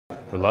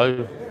We're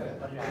live.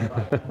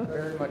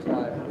 Very much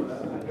live.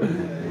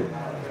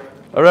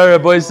 All right,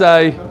 Rabbi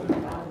Isai.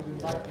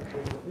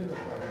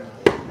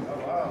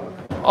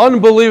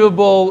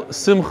 Unbelievable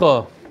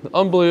simcha.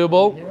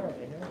 Unbelievable.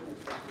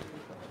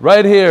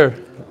 Right here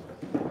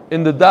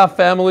in the Daf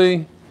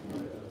family,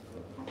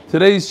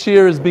 today's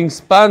shir is being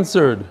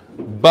sponsored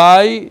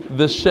by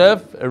the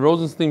Chef and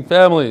Rosenstein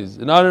families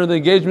in honor of the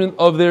engagement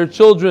of their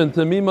children,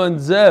 Tamima and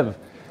Zev.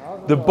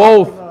 They're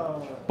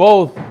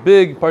both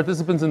big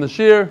participants in the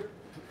shir.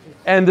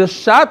 And the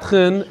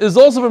Shadchan is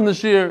also from the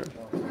shir.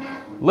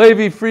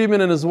 Levi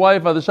Friedman and his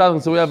wife are the Shadchan.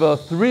 So we have a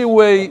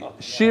three-way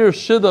shir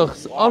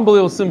shidduch,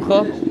 unbelievable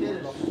simcha.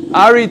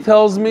 Ari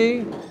tells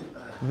me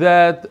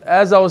that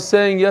as I was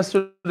saying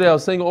yesterday, I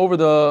was saying over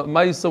the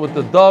Maisa with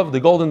the dove,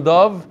 the golden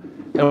dove.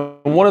 And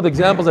one of the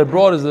examples I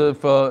brought is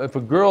if a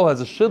girl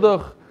has a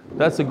shidduch,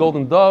 that's a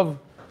golden dove.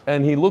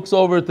 And he looks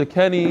over to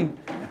Kenny,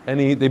 and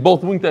they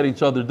both winked at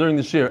each other during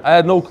the shir. I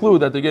had no clue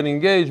that they're getting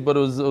engaged, but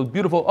it was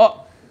beautiful.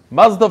 Oh,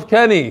 Mazel Tov,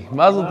 Kenny.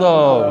 Mazel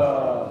Tov.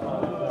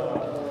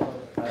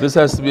 This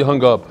has to be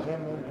hung up.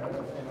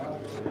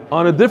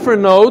 On a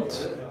different note,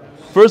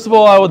 first of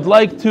all, I would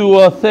like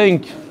to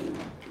thank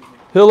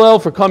Hillel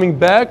for coming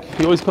back.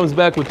 He always comes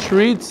back with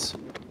treats,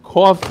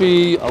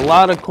 coffee, a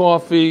lot of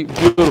coffee.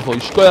 Beautiful.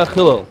 Yishkoyach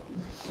Hillel.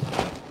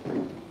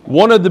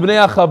 One of the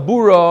Bnei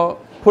Achabura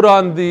put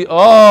on the,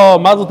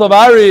 Mazel Tov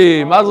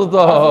Ari. Mazel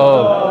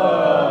Tov.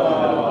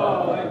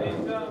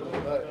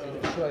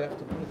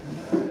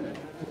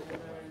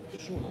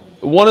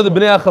 One of the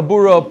Bnei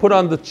Achabura put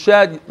on the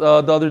chat the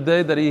other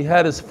day that he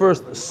had his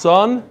first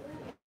son.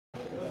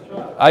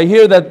 I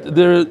hear that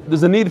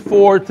there's a need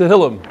for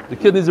Tehillim. The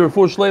kid needs a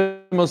refuah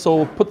shleima, so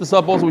we'll put this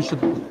up also. We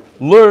should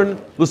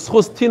learn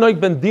L'schus Tinoik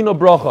Ben Dino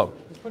Bracha.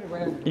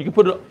 You can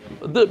put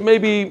it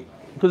maybe,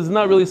 because it's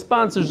not really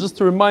sponsors, just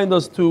to remind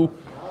us to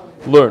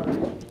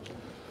learn.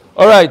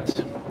 All right.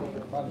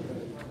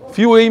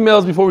 Few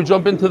emails before we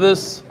jump into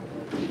this.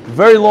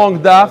 Very long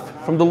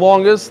daf from the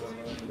longest.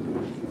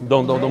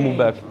 Don't move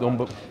back.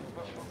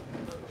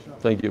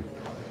 Thank you.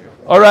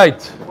 All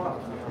right.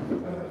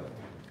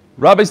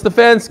 Rabbi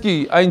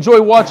Stefanski, I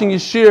enjoy watching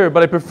Yeshir,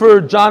 but I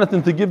prefer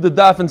Jonathan to give the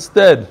daf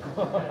instead.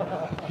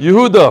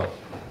 Yehuda.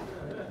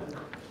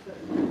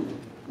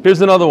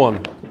 Here's another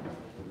one.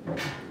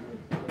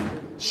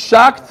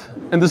 Shocked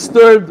and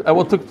disturbed at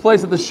what took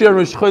place at the shir in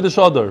Rosh Chodesh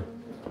Adar.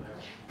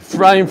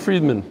 Ephraim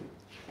Friedman.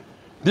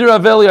 Dear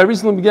Aveli, I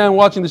recently began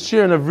watching the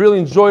shir and I've really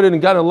enjoyed it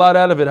and gotten a lot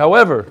out of it.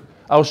 However,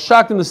 I was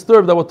shocked and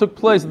disturbed at what took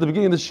place at the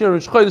beginning of the shir in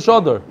Rosh Chodesh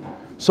Adar.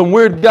 Some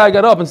weird guy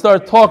got up and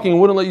started talking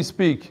and wouldn't let you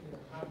speak,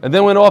 and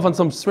then went off on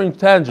some strange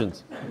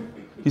tangent.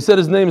 He said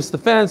his name is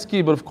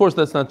Stefanski, but of course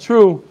that's not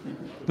true.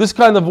 This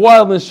kind of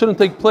wildness shouldn't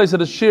take place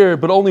at a shir,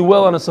 but only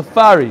well on a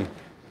safari.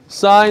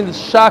 Signed,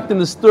 shocked and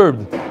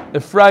disturbed,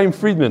 Ephraim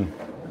Friedman.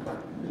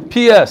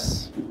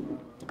 P.S.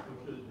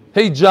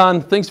 Hey John,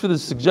 thanks for the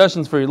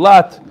suggestions for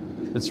Eilat.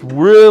 It's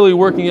really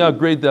working out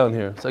great down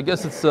here. So I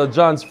guess it's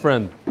John's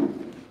friend.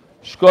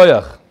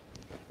 Shkoyach.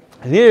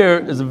 And here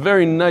is a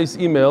very nice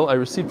email I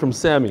received from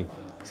Sammy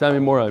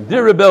Morheim.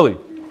 Dear Rebelli,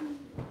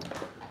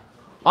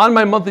 on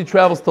my monthly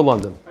travels to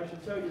London. I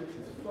should tell you, this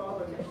is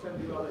father next time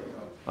you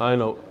I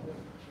know.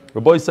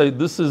 Rabbi say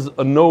this is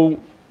a no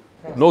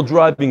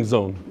driving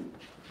zone.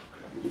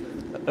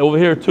 Over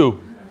here too.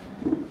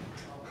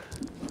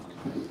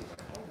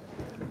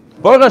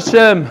 Baruch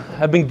Hashem,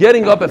 I've been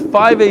getting up at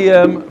 5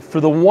 a.m. for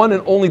the one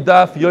and only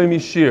Daf Yomi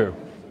Shir.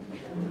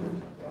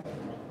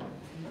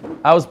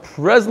 I was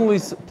pleasantly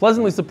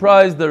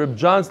surprised that Reb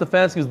John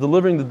Stefanski was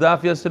delivering the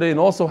Daf yesterday, and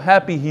also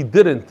happy he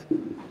didn't.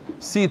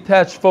 See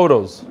attached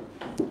photos.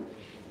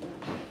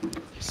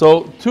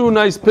 So, two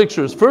nice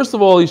pictures. First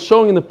of all, he's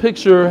showing in the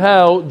picture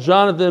how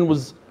Jonathan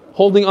was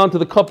holding onto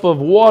the cup of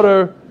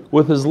water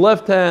with his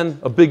left hand,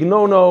 a big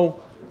no-no.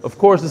 Of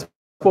course, it's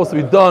supposed to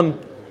be done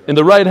in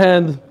the right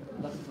hand.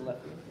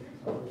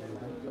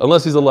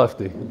 Unless he's a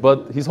lefty.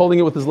 But he's holding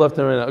it with his left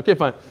hand right now. Okay,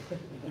 fine.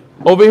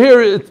 Over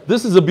here,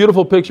 this is a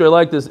beautiful picture. I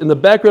like this. In the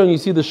background, you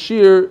see the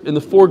shir. In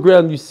the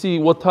foreground, you see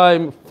what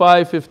time,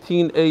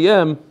 5:15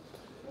 a.m.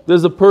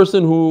 There's a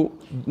person who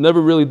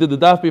never really did the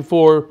daf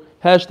before.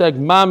 Hashtag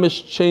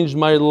Mamish changed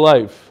my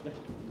life.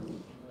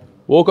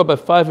 Woke up at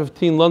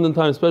 5:15 London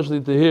time, especially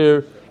to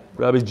hear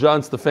Rabbi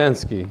John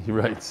Stefanski, he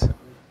writes.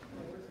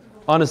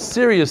 On a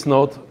serious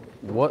note,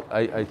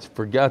 I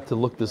forgot to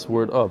look this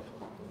word up.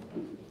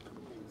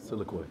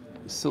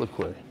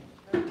 Siliquay.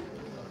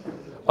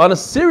 On a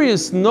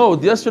serious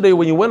note, yesterday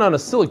when you went on a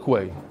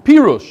siliquay,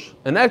 pirush,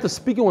 an act of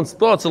speaking one's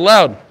thoughts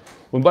aloud,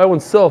 when by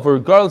oneself or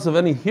regardless of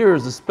any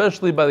hearers,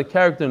 especially by the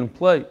character in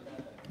play.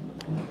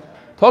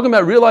 Talking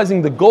about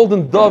realizing the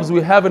golden doves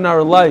we have in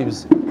our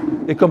lives,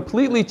 it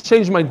completely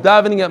changed my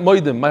davening at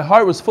Moedim. My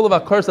heart was full of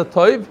Akar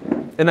Satoiv,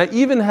 and I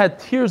even had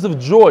tears of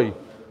joy.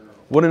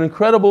 What an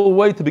incredible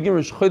way to begin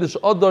Rosh Chodesh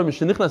Adar,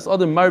 Mishenichnas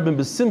Adar Marbin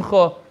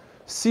B'Simcha.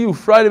 See you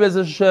Friday, Be'ez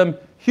Hashem.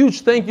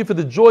 Huge thank you for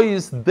the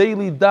joyous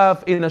daily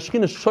daf. In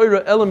Ashkina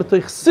Shoira Elam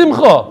Etoich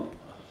Simcha.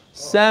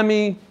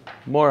 Sammy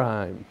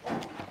Morheim.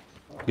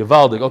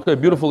 Gewaldig. Okay,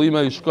 beautiful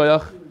email,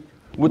 Yishkoyach.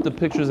 with the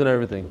pictures and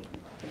everything.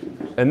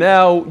 And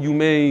now you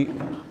may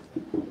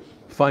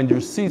find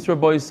your seats,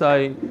 Rabbi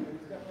Isai.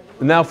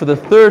 And now for the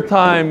third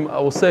time, I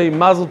will say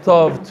Mazel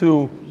Tov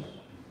to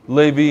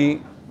Levi.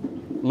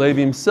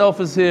 Levi himself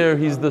is here.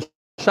 He's the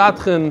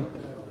Shadchan,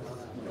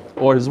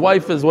 or his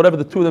wife is, whatever,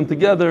 the two of them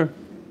together.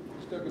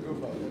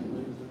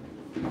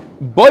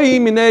 Boy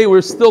Minei, we're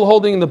still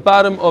holding in the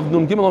bottom of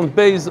Nun Gimel and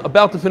Beis,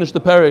 about to finish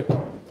the parak.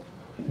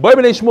 Boy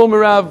Minei Shmuel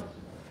Merav,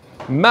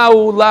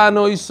 Mau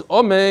Lanois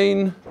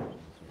Omein,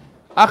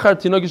 Achar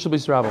Tinogish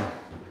Beis Rabban.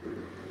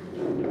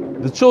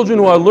 The children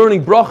who are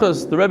learning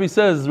brachas, the Rebbe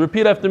says,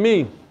 repeat after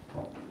me.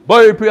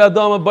 Boy Pri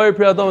Adama, Boy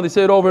Pri Adama. They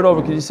say it over and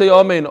over. Can you say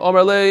Amen?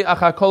 Omer Le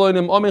Achar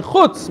Koloinim Omein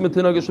Chutz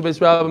Mitinogish Beis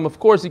Rabban. Of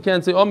course, you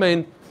can't say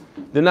Amen.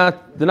 They're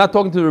not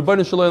talking to the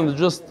Rebbeinu Shalom. They're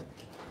just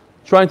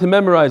trying to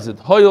memorize it.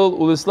 Hoyol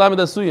ulislam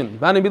dasuyin.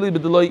 Vani bili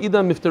b'deloi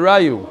idam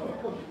mifterayu.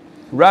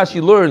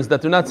 Rashi learns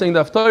that they're not saying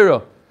the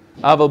Haftarah.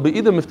 Aval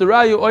be'idam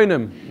mifterayu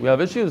oinim. We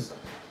have issues.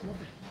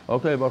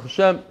 Okay, Baruch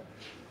Hashem.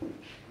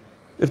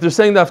 If they're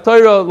saying the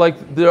Haftarah,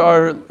 like there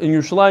are in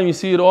Yerushalayim, you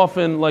see it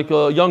often. Like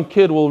a young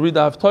kid will read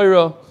the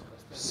Haftarah.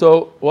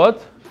 So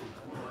what?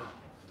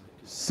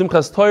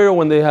 Simchas Torah,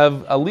 when they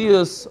have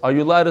aliyahs, are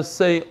you allowed to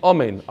say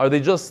Amen? Are they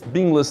just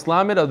being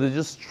l'islamid? Are they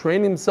just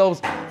training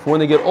themselves for when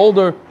they get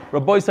older?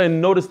 Rabbi Isai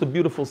noticed the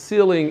beautiful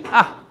ceiling.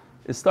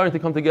 It's starting to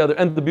come together.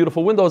 And the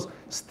beautiful windows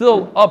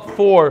still up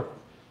for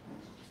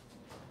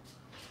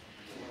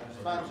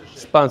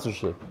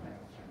sponsorship.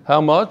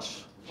 How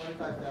much?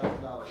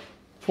 $25,000.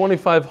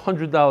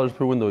 $2,500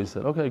 per window, he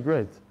said. Okay,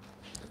 great.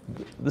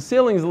 The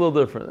ceiling is a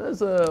little different.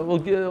 We'll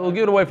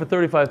give it away for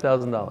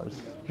 $35,000.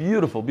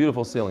 Beautiful,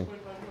 beautiful ceiling.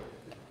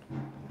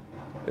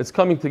 It's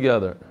coming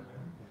together.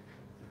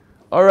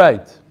 All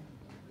right.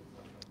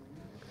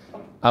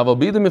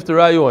 Avabidim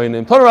iftarayu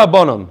oinim. Torah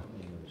Rabbanon.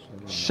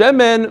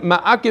 Shemen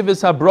ma'akiv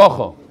is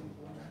habrocha.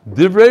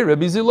 Divrei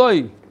Rebbe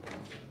Ziloi.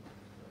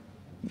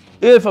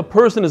 If a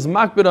person is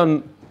makbid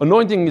on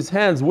anointing his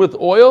hands with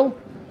oil,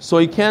 so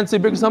he can't say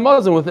Birkas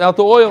Hamazon without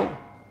the oil.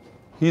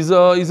 He's a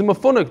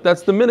mafunik.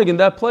 That's the minig in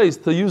that place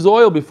to use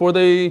oil before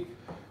they're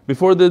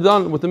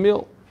done with the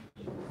meal.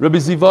 Rebbe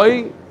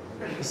Zivai.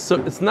 So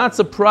it's not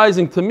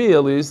surprising to me,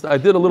 at least. I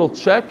did a little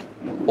check.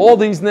 All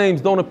these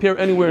names don't appear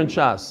anywhere in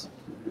Shas.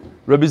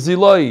 Rabbi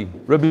Zilai,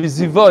 Rabbi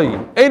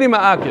Zivai, Eini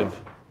Ma'akiv.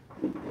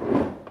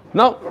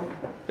 No.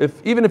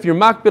 Even if you're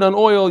makbid on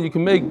oil, you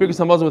can make Birkas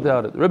Hamazon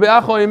without it. Rabbi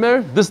Acho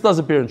Eimer, this does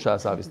appear in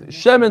Shas, obviously.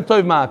 Shemen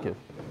Tov Ma'akiv.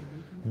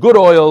 Good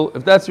oil,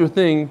 if that's your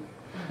thing,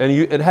 and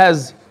it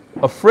has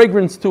a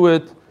fragrance to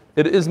it,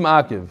 it is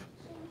Ma'akiv.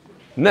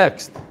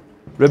 Next,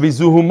 Rabbi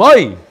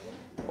Zuhumai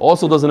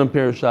also doesn't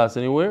appear in Shas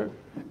anywhere.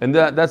 And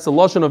that's the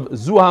lashon of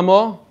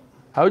zuhama.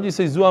 How would you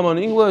say zuhama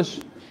in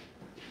English?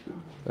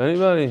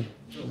 Anybody?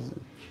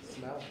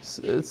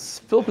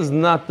 Filth is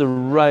not the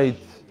right.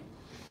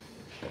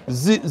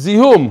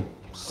 Zihum.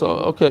 So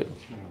okay.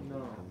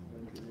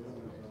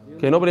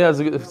 Okay, nobody has.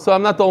 So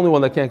I'm not the only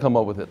one that can't come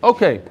up with it.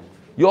 Okay,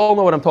 you all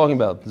know what I'm talking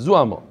about.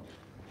 Zuhama.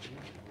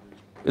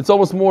 It's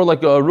almost more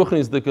like a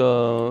ruchnis, like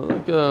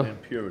a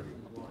impurity.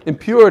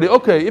 Impurity.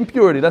 Okay,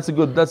 impurity. That's a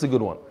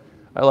good one.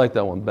 I like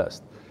that one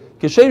best.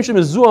 Keshem shem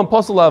zuam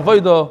pasal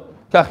avoda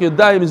kach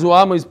yodayim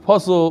zuam is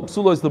pasal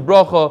psulo is the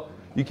bracha.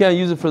 You can't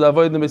use it for the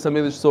avoda beis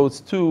hamikdash, so it's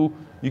two.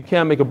 You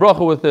can't make a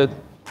bracha with it.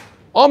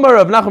 Omar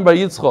Rav Nachman bar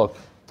Yitzchok.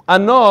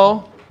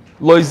 Ano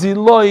loy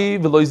ziloi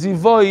v'loy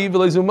zivoi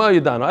v'loy zumay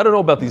yidano. I don't know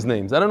about these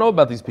names. I don't know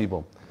about these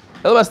people.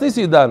 El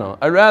masnisi yidano.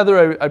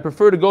 I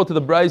prefer to go to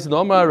the Bryce and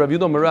Omar Rav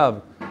Yudom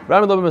Marav.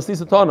 Ram lo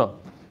masnisi tana.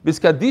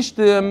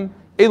 Biskadishtem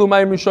elu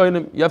mayim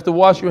rishonim. You have to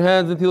wash your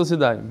hands until Tilas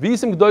Yadayim.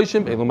 V'isim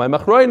gdoishim elu mayim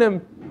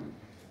achroinim.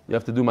 You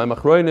have to do mayim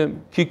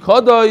achroinim. Ki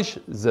kadosh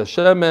ze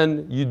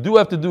shemen. You do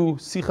have to do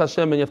sicha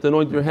shemen. You have to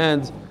anoint your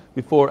hands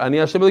before ani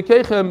Hashem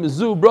lekeichem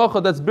zu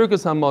bracha. That's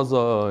Birkas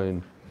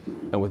Hamazon.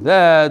 And with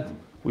that,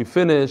 we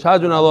finish.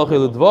 Hadron aloch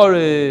elu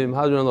dvarim.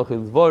 Hadron aloch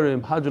elu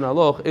dvarim. Hadron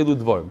aloch elu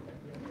dvarim.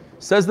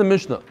 Says the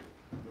Mishnah.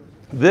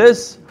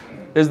 This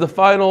is the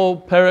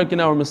final parak in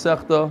our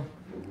Masechta.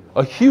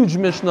 A huge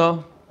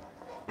Mishnah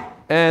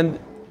and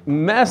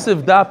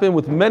massive dapim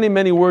with many,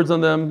 many words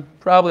on them.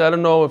 Probably, I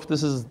don't know if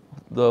this is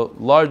the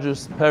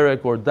largest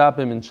parak or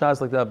dapim in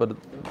Shas like that, but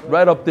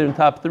right up there in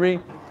top 3.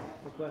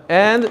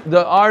 And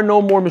there are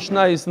no more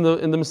Mishnayos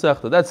in the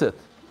Masechta. That's it.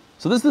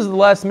 So this is the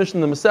last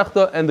Mishnah in the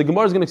Masechta, and the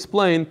Gemara is going to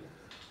explain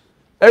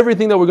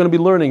everything that we're going to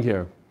be learning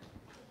here.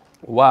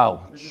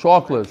 Wow,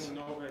 chocolate.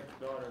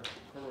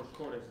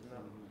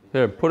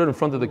 Here, put it in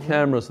front of the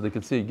camera so they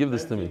can see. Give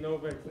this to me.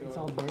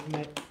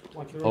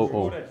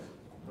 Oh.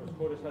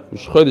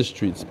 Chodesh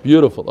treats.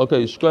 Beautiful.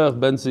 Okay, Shkoyach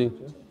Benzi.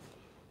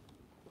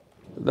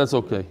 That's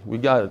okay. We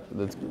got it.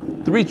 That's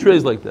 3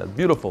 trays like that.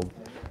 Beautiful.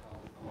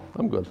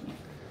 I'm good.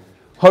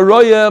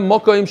 Haroya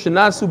Mokaim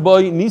Shenasu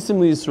Boy Nisim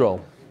Yisrael.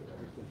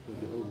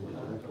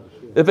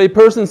 If a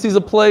person sees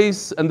a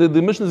place, and the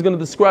mission is going to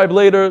describe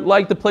later,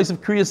 like the place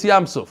of Kriyas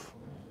Yamsuf.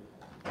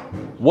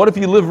 What if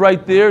you live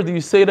right there? Do you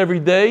say it every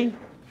day?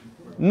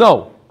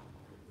 No.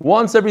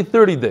 Once every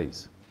 30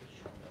 days.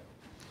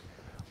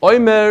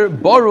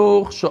 Oimer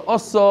Baruch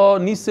she'asa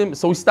nisim.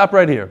 So we stop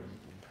right here.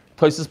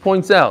 Tosfos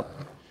points out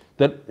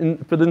that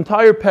for the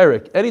entire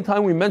parak,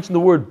 anytime we mention the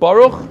word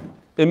Baruch,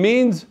 it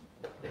means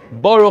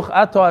Baruch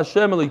Atah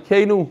Hashem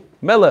Elokeinu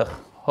Melech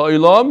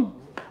Ha'olam.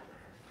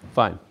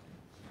 Fine.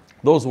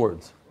 Those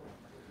words.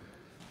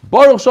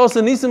 Baruch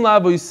she'asa nisim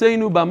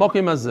la'avoseinu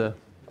b'makom hazeh.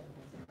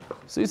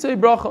 So you say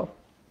bracha.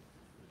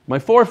 My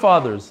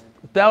forefathers,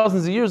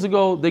 thousands of years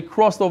ago, they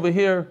crossed over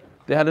here.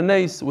 They had a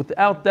nace.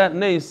 Without that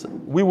nace,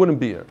 we wouldn't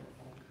be here.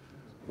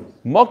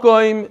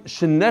 Makom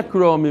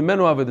shenekro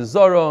mimenu avodah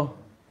zarah.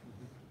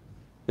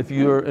 If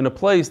you're in a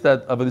place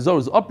that avodah zarah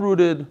is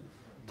uprooted,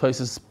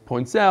 Tosfos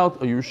points out,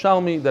 or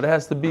Yerushalmi, that it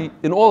has to be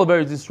in all of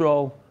Eretz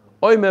Yisrael.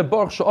 Oimer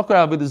baruch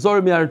she'akar avodah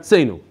zarah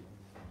mi'aretzeinu.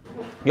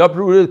 You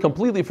uprooted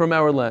completely from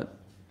our land.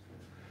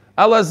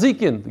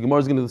 Alazikin, the Gemara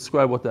is going to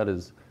describe what that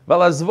is.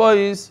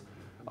 Valazvais,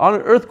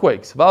 on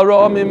earthquakes.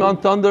 Valra'amim, on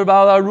thunder.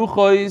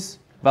 Valaruchois,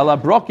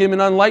 valabrokim,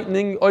 and on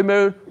lightning.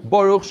 Oimer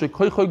baruch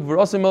she'koichog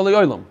v'rasim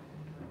alei.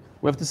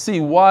 We have to see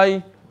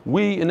why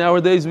we, in our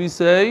days, we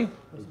say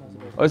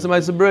on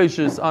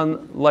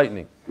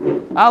lightning.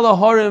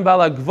 Alaharim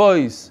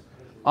valagvois,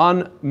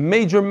 on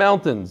major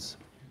mountains.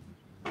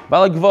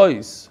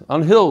 Valagvois,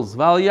 on hills.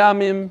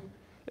 Valyamim,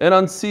 and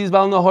on seas.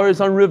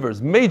 Valnaharis, on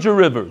rivers. Major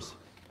rivers.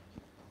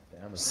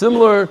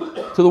 Similar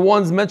to the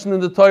ones mentioned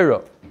in the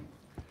Torah.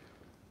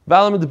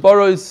 Valamid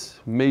Baros,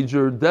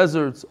 major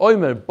deserts.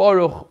 Oimer,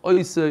 Baruch,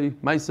 Oisei,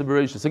 Maisa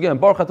Bereshis. Again,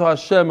 Baruch Atah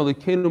Hashem,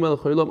 Elokeinu Melech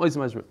Ha'olam, Oisei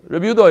Maisa Bereshis.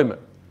 Rabbi Yehuda Oimer.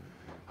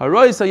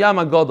 Harois Hayam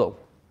HaGadol.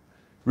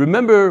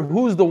 Remember,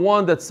 who's the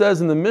one that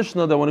says in the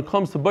Mishnah that when it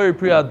comes to Bari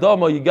Priya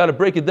Adama, you got to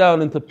break it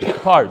down into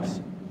parts.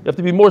 You have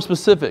to be more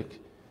specific.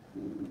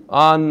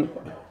 On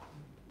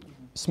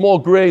small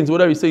grains,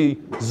 whatever, you say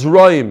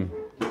Zraim.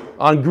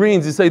 On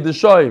greens, you say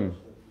Deshaim.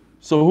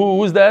 So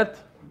who is that?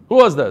 Who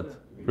was that?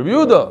 Rabbi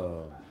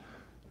Yehuda.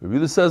 Rabbi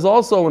Yehuda says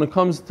also when it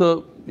comes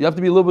to, you have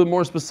to be a little bit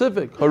more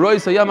specific.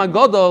 Harois Hayam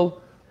HaGadol,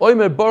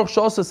 Oimer Baruch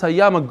she'asas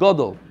Hayam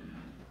HaGadol.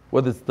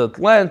 Whether it's the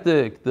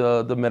Atlantic,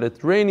 the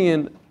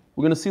Mediterranean,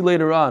 we're going to see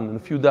later on in a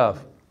few daf.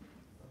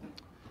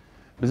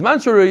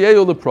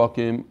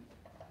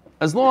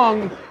 As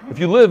long, if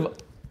you live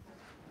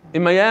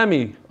in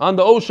Miami on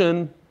the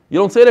ocean, you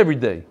don't say it every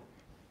day.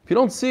 If you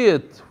don't see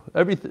it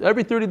every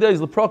 30 days,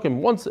 leprokim,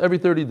 once every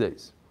 30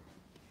 days.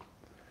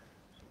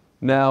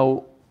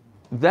 Now,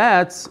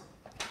 that's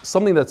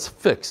something that's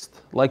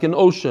fixed, like an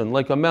ocean,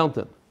 like a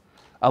mountain.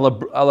 Ala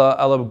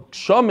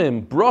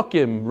shamim,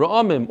 brokim,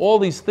 ra'amim, all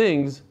these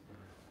things,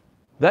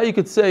 that you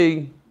could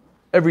say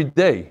every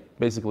day,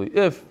 basically.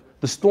 If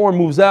the storm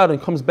moves out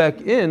and comes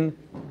back in,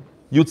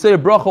 you'd say a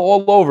bracha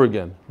all over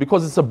again,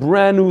 because it's a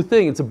brand new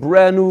thing, it's a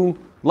brand new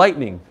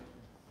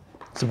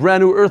it's a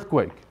brand new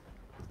earthquake.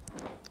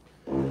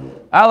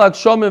 Alak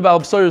shamim v'al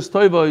b'soros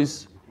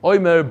toivos,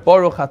 oimer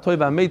baruch hatoiv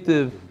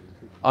ha'meitiv.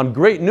 On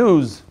great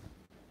news,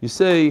 you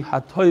say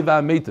hatoiv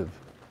ha'meitiv.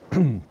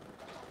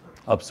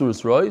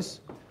 Absurus rois,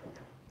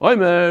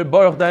 oimer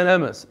baruch dayan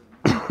emes.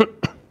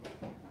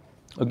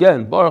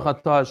 Again, baruch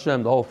atah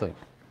Hashem, the whole thing.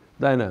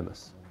 Dayan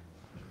emes.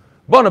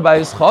 Bona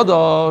bayis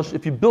chadash,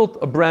 if you built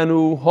a brand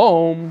new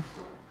home,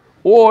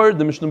 or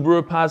the Mishnah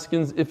Berurah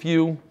paskins, if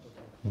you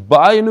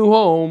buy a new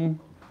home,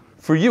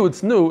 for you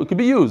it's new, it could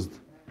be used.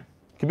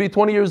 It could be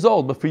 20 years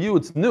old, but for you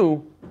it's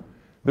new.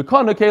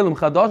 V'kana kelim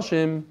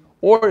chadashim,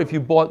 or if you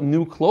bought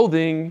new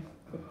clothing,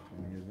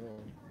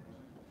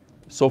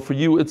 so for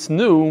you it's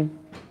new.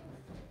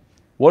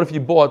 What if you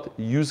bought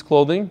used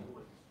clothing?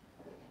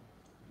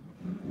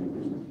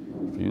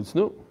 For you it's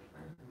new.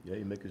 Yeah,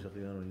 you make a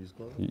shachriyan on used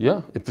clothes?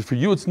 Yeah, if for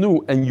you it's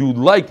new and you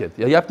like it,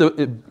 you have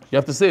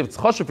to say if it's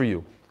chashuv for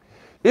you.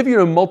 If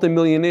you're a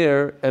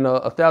multimillionaire and a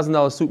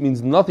 $1,000 suit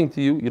means nothing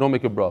to you, you don't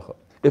make a bracha.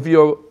 If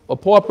you're a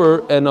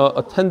pauper and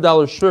a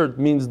 $10 shirt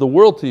means the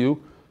world to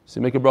you, so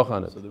you make a bracha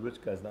on it. So the rich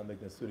guy's not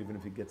making a suit even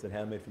if he gets it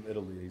handmade from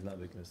Italy, he's not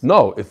making a suit?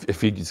 No,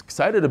 if he's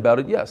excited about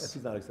it, yes. If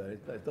he's not excited,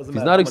 it doesn't If he's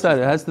matter not how much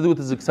excited, it has to do with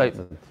his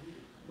excitement.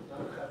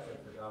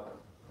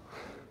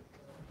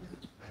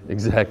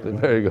 Exactly,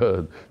 very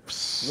good.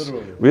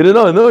 Literally. We didn't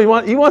know.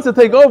 No, he wants to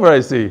take over, I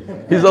see.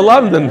 He's a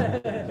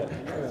London.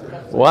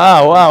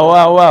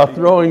 Wow.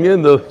 Throwing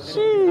in the...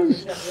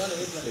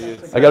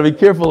 I got to be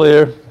careful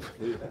here.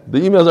 The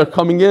emails are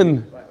coming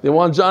in. They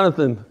want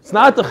Jonathan. It's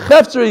not the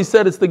Chefzer, he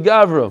said, it's the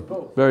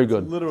Gavra. Very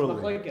good.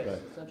 Literally.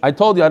 I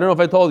told you, I don't know if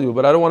I told you,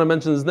 but I don't want to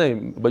mention his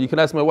name. But you can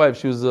ask my wife.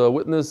 She was a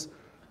witness,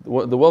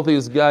 the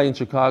wealthiest guy in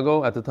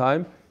Chicago at the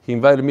time. He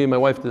invited me and my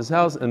wife to his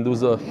house, and there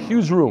was a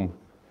huge room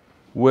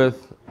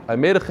with, I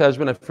made a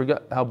cheshbon, I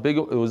forgot how big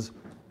it was,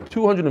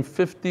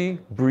 250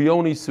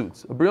 Brioni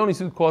suits. A Brioni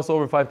suit costs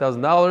over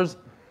 $5,000.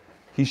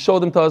 He showed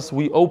them to us,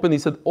 we opened, he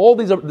said, all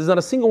these there's not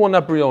a single one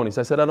not Brionis.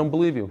 I said, I don't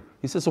believe you.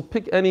 He said, so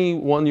pick any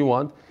one you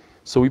want.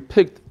 So we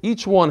picked,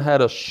 each one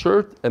had a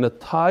shirt and a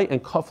tie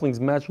and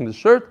cufflinks matching the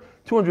shirt.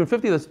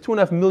 250, that's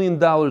 $2.5 million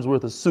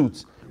worth of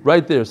suits.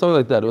 Right there, something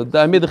like that.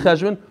 I made the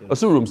cheshbon, a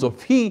suit room. So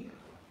if he,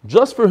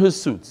 just for his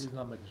suits,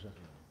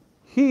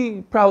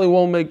 he probably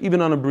won't make even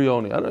on a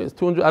Brioni. I don't know, it's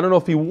 200. I don't know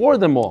if he wore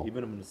them all.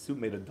 Even in a suit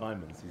made of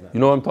diamonds. He's not You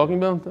know what I'm talking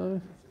about?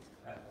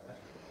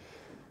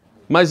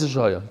 Maisa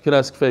Shaya. You can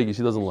ask Fegi,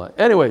 she doesn't lie.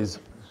 Anyways,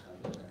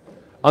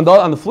 on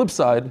the flip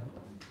side,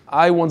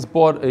 I once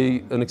bought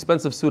an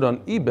expensive suit on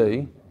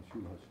eBay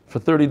for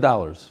 $30.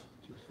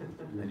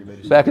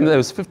 Back in the day, it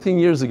was 15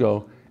 years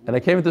ago. And I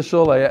came into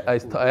shul, I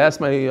asked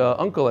my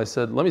uncle, I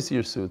said, let me see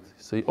your suit.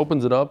 So he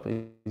opens it up,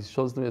 and he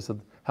shows it to me. I said,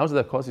 how much did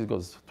that cost? He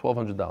goes,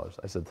 $1,200.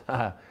 I said,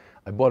 haha,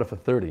 I bought it for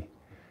 30.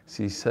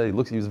 So he said, he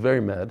was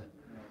very mad.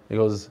 He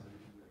goes,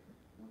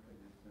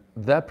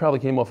 that probably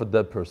came off a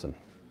dead person.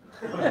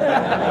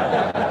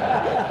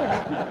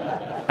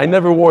 I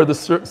never wore the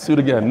suit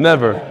again,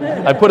 never.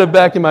 I put it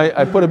back in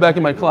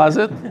my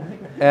closet.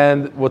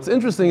 And what's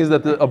interesting is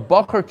that a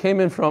bacher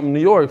came in from New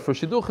York for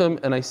shidduchim,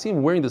 and I see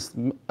him wearing this.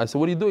 I said,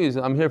 "What are you doing?" He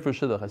said, "I'm here for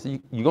shidduch." I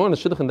said, "You going to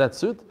shidduch in that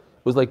suit?"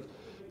 It was like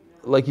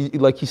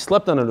he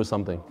slept on it or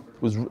something.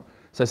 It was.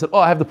 So I said, "Oh,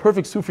 I have the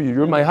perfect suit for you.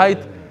 You're my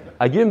height."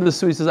 I give him the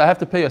suit. He says, "I have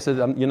to pay." I said,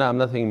 I'm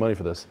not taking money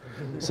for this."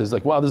 He says,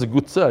 "Like, wow, this is a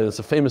good suit. It's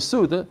a famous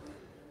suit."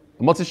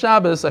 Motzi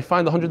Shabbos, I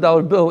find a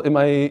 $100 bill in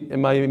my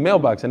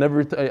mailbox.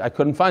 I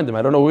couldn't find him.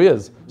 I don't know who he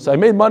is. So I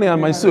made money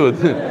on my suit.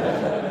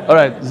 All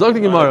right, Zok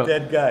the Gemara. On a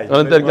dead guy.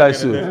 On a dead guy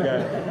suit.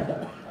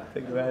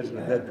 Take the imagine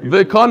of dead people.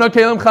 V'kana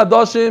kelim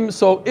chadashim.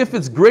 So if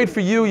it's great for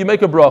you, you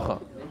make a bracha.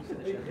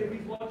 If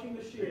he's watching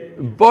the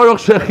shit. Baruch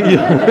Shechi.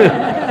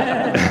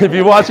 If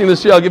you're watching the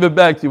show, I'll give it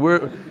back to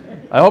you.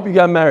 I hope you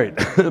got married.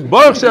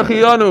 Baruch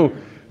Shechiyanu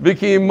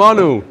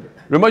v'kiyimanu.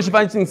 Rav Moshe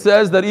Feinstein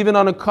says that even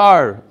on a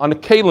car, on a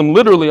kalim,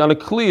 literally on a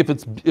kli, if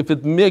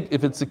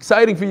it's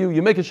exciting for you,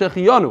 you make a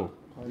shechiyanu.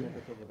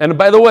 And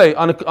by the way,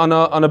 on a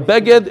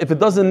beged, if it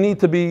doesn't need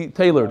to be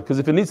tailored, because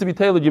if it needs to be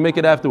tailored, you make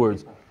it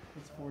afterwards.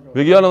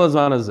 If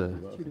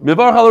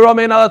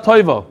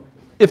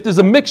there's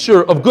a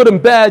mixture of good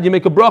and bad, you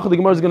make a bracha. The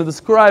Gemara is going to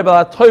describe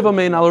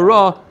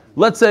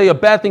let's say a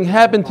bad thing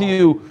happened to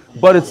you,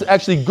 but it's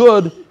actually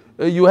good.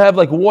 You have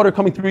like water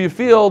coming through your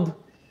field.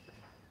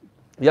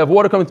 You have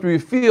water coming through your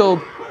field,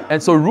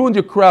 and so it ruined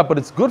your crop, but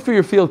it's good for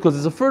your field because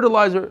it's a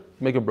fertilizer.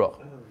 Make a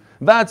bracha.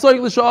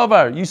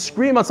 You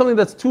scream on something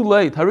that's too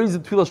late. For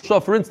instance,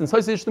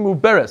 your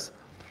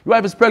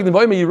wife is pregnant.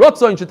 I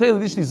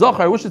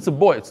wish it's a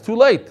boy. It's too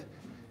late.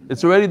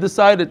 It's already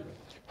decided.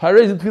 He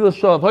heard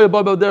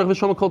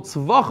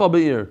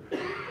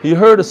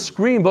a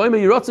scream. I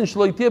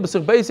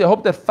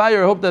hope that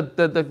fire, I hope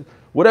that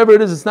whatever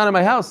it is, it's not in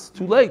my house. It's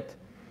too late.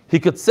 He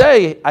could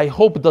say, I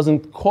hope it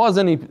doesn't cause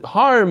any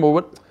harm or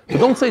what. But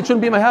don't say it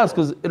shouldn't be in my house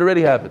because it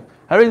already happened.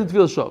 He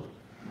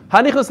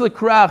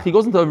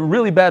goes into a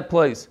really bad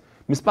place.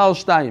 Mispal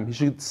Shtayim. He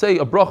should say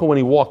a bracha when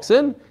he walks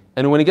in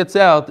and when he gets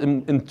out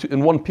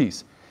in one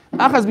piece.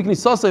 Achaz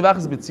b'knisasoi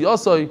v'achaz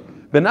b'tziasoi.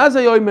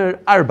 Benazai yomer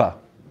arba.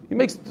 He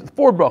makes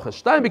 4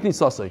 brachas. Shtayim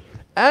b'knisasoi.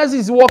 As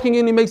he's walking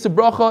in, he makes a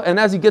bracha, and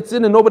as he gets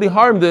in and nobody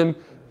harmed him,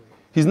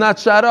 he's not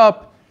shot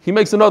up, he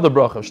makes another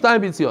bracha.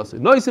 Shtayim b'tziasoi.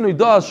 Noisinu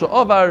yidas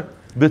she'ovar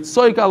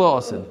b'tzoik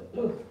ala asin.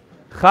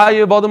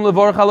 Chayev adam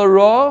levarach ala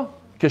ra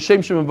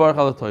keshem shem levarach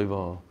ala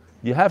toiva.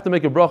 You have to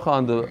make a bracha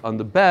on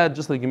the bad,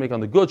 just like you make on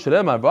the good. This is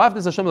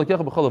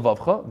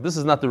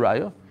not the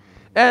raya.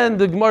 And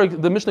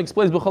the Mishnah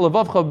explains b'chol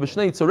avavcha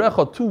b'shnei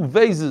tzorecha 2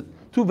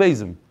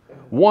 vezim,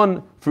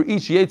 one for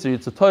each yetzer.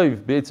 It's a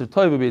toiv, b'yetzer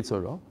toiv,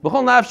 b'yetzer ra.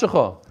 B'chol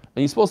nafshecha, and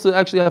you're supposed to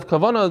actually have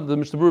kavana. The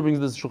Mishnah Berurah brings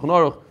this Shulchan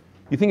Aruch.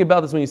 You think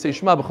about this when you say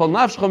Shema. B'chol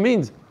nafshecha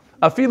means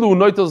afilu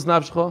noitos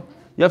nafshecha.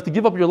 You have to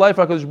give up your life,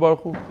 HaKadosh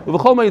Baruch Hu.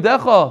 B'chol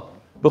meidecha,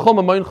 b'chol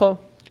mamoincha.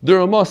 The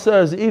Ramah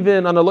says,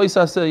 even on a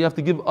loisaseh, you have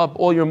to give up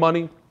all your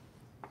money.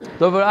 It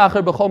comes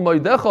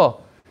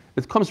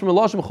from a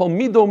lashon b'chol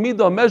mido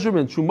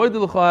measurement.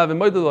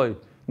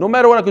 No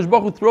matter what HaKadosh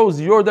Baruch Hu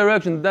throws your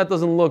direction, that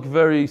doesn't look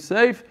very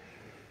safe.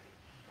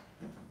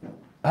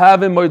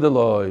 Have him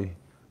moideloi.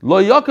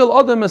 Lo yakel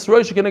adam es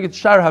roish keneged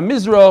shar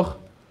hamizrach.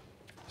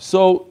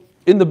 So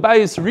in the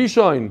Bayis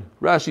Rishon,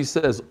 Rashi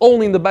says,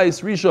 only in the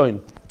Bayis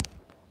Rishon.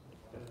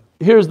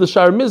 Here's the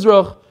shar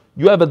mizrach.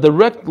 You have a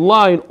direct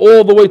line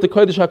all the way to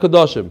Kodesh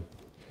HaKadoshim.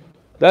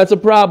 That's a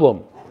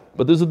problem.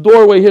 But there's a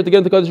doorway here to get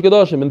into Kodesh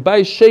HaKadoshim. And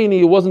by Sheni,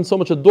 it wasn't so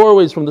much a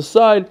doorway, it's from the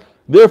side.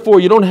 Therefore,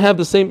 you don't have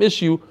the same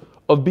issue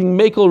of being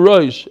Mekel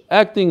Roish,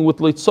 acting with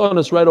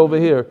Leitzonis right over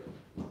here,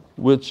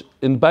 which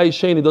in Bay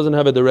Sheni doesn't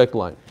have a direct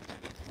line.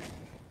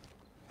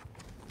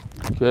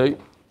 Okay?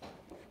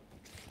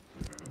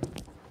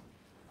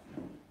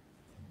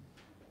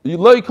 You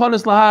like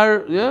Kodesh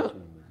Lahar, yeah?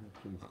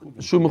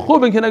 It says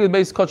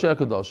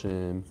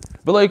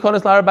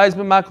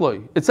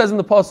in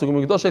the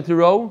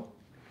pasuk,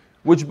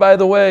 which by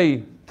the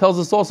way tells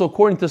us also,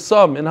 according to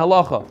some in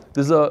halacha,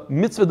 there's a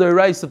mitzvah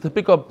deraisa to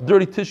pick up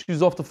dirty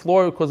tissues off the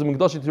floor because of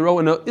mikdash tiro,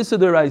 and a issa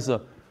deraisa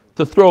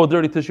to throw a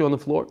dirty tissue on the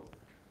floor,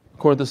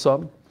 according to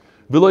some.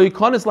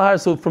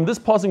 So from this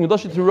pasuk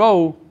mikdash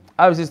tiro,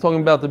 obviously he's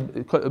talking about the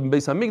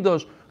Beis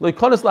Hamikdash.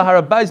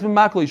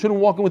 You shouldn't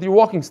walk in with your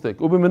walking stick.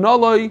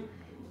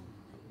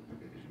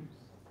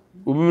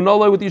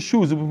 With your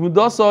shoes,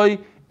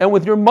 and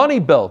with your money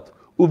belt,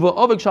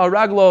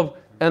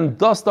 and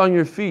dust on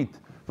your feet.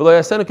 Which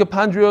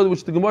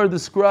the Gemara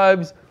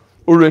describes,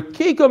 you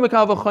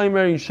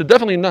should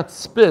definitely not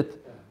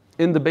spit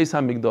in the Beis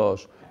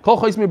HaMikdash.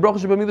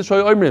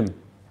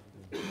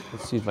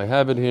 Let's see if I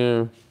have it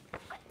here.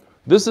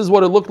 This is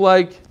what it looked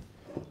like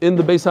in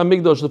the Beis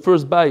HaMikdash, the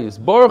first bayis.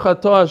 Baruch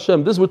atah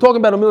Hashem. This we're talking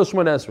about Amilah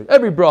Shemona Esrei.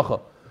 Every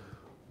bracha.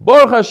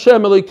 Baruch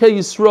Hashem Elokei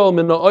Yisrael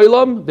min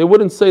ha'olam. They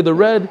wouldn't say the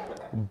red.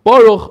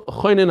 Baruch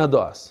Choinen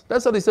Hadas.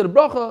 That's how they said a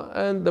bracha,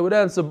 and they would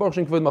answer Baruch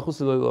Shem Kavod Machus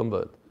L'Olam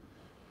Bad.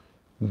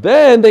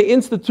 Then they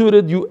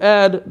instituted, you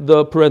add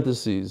the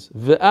parentheses.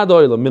 Ve'ad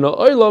ha'olam. Min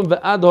ha'olam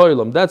ve'ad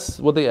ha'olam. That's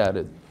what they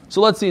added.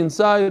 So let's see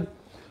inside.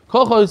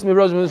 Kol chayis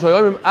mi'raj min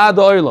ha'olam ad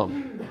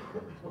ha'olam.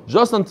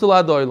 Just until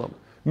ad ha'olam.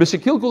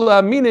 Mishikilkul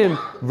ha'aminim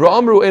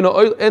v'amru en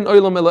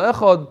ha'olam ela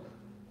echad.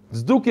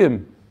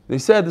 Zdukim. They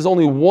said there's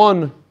only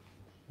one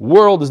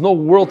world. There's no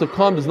world to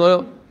come. There's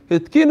no...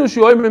 Hitkinu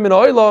she'oimrim min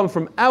ha'olam,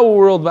 from our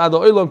world v'ad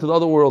ha'olam to the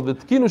other world.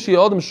 Hitkinu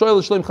she'adam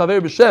shoyel shleim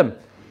chaver b'shem.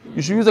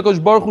 You should use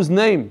HaKadosh Baruch Hu's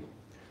name.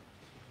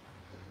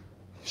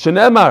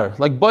 Shenemar,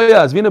 like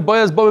Boaz, Vina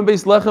Boaz Bom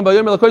Beis Lechem,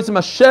 Vayom Elakoytzim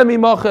Hashem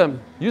Imachem.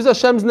 Use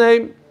Hashem's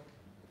name.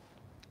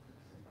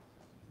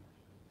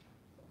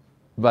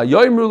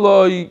 Vayomru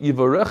lo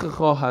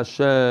Yivarechecha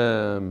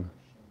Hashem.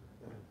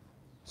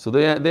 So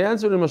they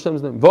answered in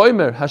Hashem's name.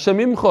 Vaymer Hashem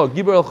Imcha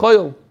Gibar El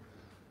Choyel.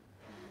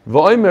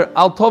 Vaymer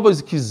Al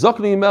Tovos Ki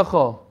Zokni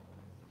Imecha.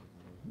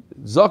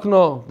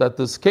 Zokno, that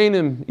the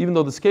Zkanim, even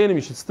though the Zkanim,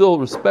 you should still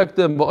respect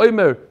them.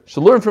 Vaymer,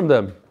 should learn from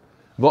them.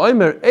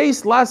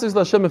 There's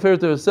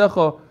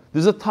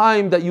a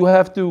time that you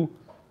have to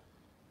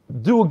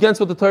do against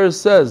what the Torah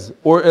says,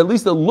 or at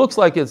least it looks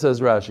like it,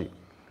 says Rashi.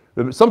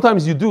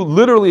 Sometimes you do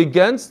literally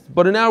against,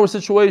 but in our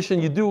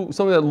situation you do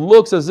something that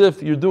looks as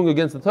if you're doing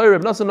against the Torah.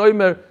 Ibn Nassan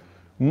Oimer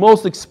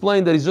most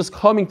explained that he's just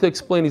coming to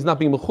explain, he's not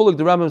being mechulik.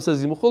 The Rambam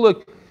says he's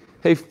mechulik.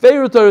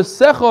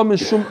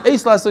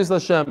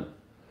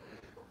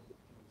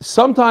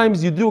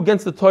 Sometimes you do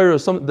against the Torah,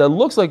 something that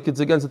looks like it's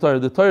against the Torah.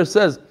 The Torah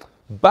says,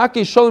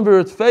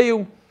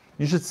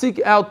 you should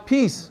seek out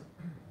peace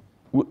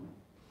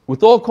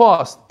with all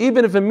cost,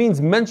 even if it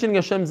means mentioning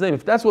Hashem's name.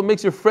 If that's what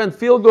makes your friend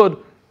feel good,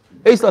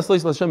 a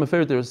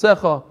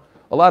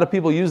lot of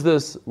people use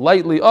this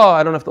lightly. Oh,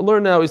 I don't have to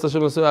learn now. I'm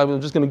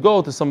just going to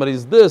go to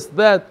somebody's this,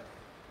 that.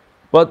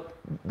 But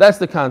that's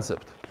the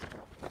concept.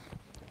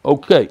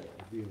 Okay.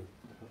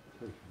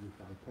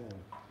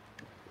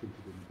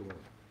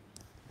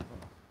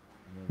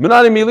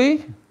 Minani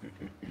Mili.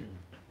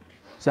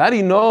 So how do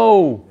you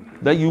know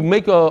that you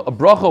make a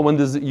bracha when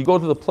you go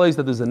to the place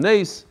that there's a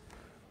nace,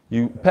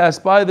 you pass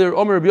by there,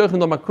 Omer Rabbi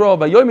Yochanan Makro,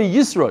 Vayomi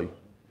Yisroi.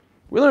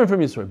 We learn from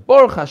Yisroi.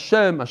 Baruch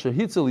Hashem, Asher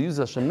Hitzel, he uses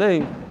Hashem's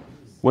name,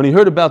 when he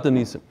heard about the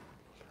Nisim.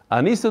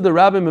 Anisa the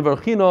Rabbi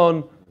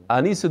Mevarchinon,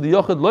 Anisa the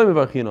Yochad Loi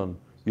Mevarchinon.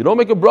 You don't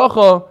make a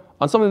bracha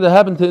on something that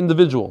happened to an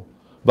individual.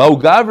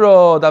 Va'u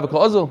Gavro,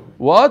 Davaka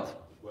What?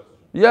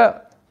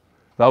 Yeah.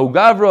 Va'u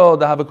Gavro,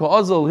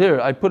 Davaka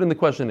here, I put in the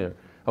question here.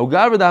 I'm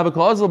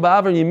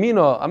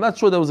not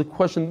sure there was a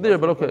question there,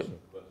 but okay.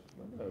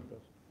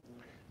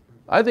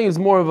 I think it's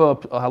more of a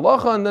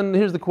halacha, and then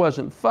here's the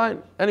question.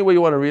 Fine, any way you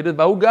want to read it.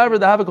 The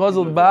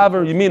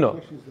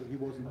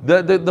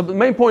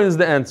main point is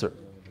the answer.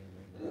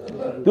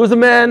 There was a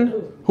man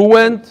who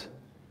went,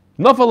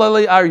 Nafal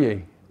Alei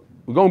Aryeh.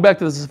 We're going back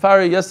to the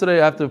safari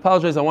yesterday. I have to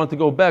apologize. I wanted to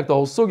go back the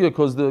whole sugya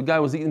because the guy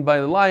was eaten by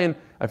the lion.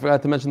 I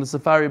forgot to mention the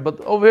safari, but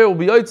over here will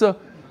be Yaitza.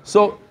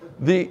 So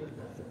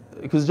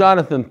because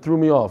Jonathan threw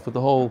me off with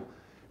the whole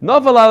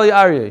Nafal Alei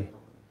Aryeh.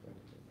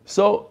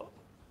 So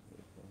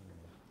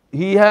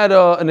he had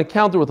an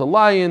encounter with a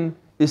lion,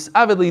 and he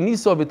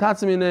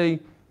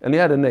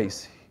had a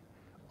nace.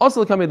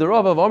 Also, anytime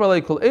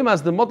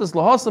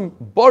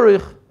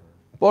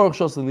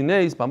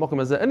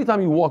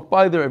you walk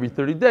by there every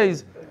 30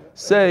 days,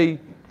 say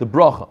the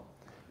bracha.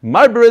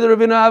 My brother is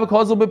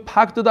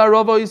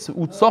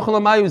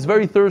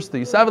very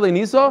thirsty.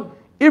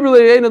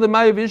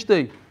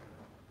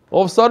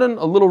 All of a sudden,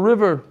 a little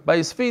river by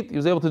his feet, he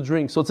was able to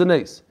drink. So it's a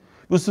nace.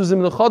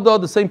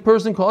 The same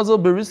person,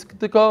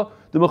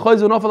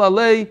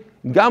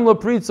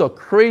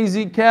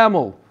 crazy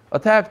camel,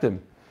 attacked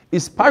him.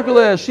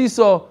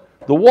 The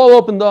wall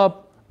opened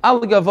up,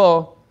 and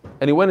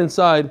he went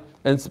inside.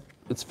 And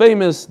it's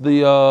famous,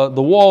 the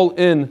wall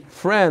in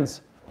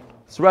France.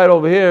 It's right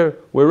over here,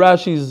 where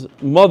Rashi's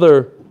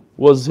mother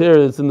was here.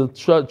 It's in the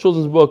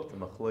children's book. The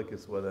Machloek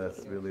is where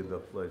that's really the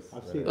place.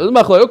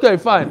 Okay,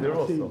 fine.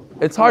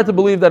 It's hard to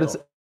believe that it's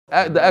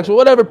the actual,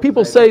 whatever.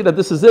 People say that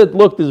this is it.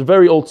 Look, there's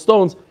very old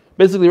stones.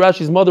 Basically,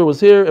 Rashi's mother was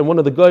here, and one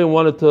of the guys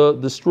wanted to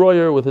destroy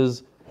her with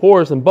his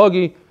horse and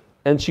buggy,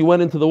 and she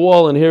went into the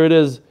wall, and here it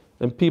is.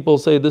 And people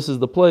say this is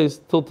the place.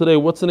 Till today,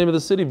 what's the name of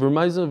the city?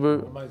 Vermeizen?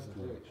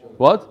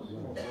 What?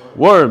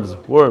 Worms.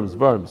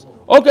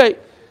 Okay.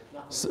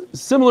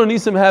 Similar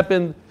nisim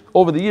happened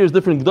over the years,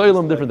 different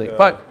gdolim, different things.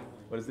 Fine.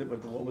 What is it?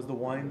 What was the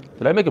wine?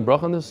 Did I make a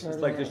bracha on this? It's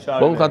like the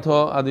Chardonnay.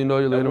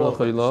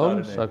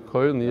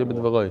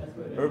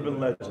 Urban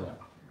legend.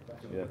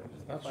 Yeah.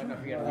 The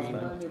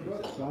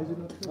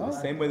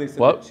same way they said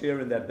What? the chair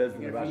in that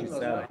Bezdin in Rashi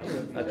sat.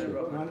 Not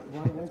true.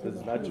 This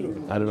is not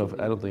true. I don't know.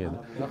 I don't think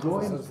it. The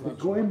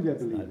Goyim get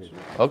believe.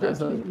 Okay,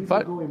 so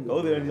fine.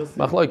 Go there and you'll see.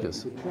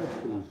 Machlokes.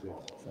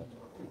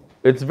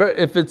 It's very.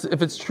 If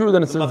it's true,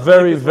 then it's a Machlokes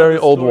very whether very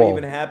the old story wall.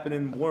 even happened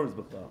in Worms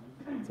before.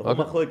 So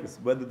Okay.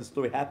 machlokes, whether the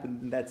story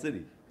happened in that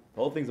city.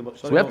 The whole thing's about.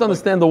 So we have to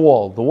understand the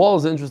wall. The wall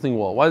is an interesting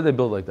wall. Why did they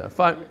build like that?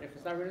 Fine. If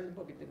it's not written in the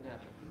book, it didn't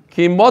happen.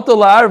 Ki moto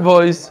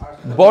la'arvois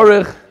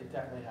borich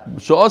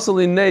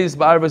she'osali neis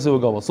ba'arvois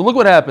u'gomel. So look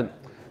what happened.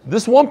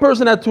 This one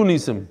person had two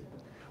nisim.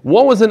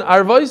 One was in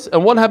Arvois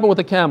and one happened with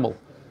a camel.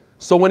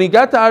 So when he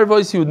got to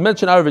Arvois, he would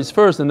mention Arvois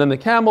first and then the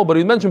camel, but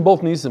he'd mention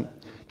both nisim.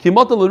 Ki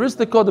moto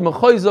l'ristika de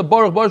mechoiza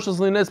borich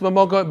she'osali neis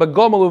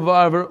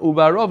ba'gomel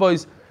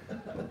u'ba'arvois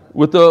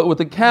with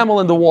the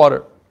camel and the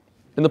water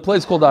in the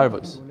place called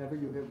Arvois. Whenever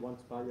you hit one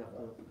spot, you have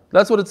to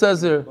That's what it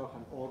says here. walk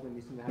on all the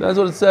nisim. That's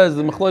what it says.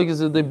 The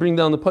machlokes they bring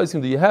down the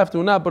poskim. Do you have to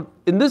or not? But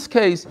in this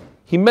case,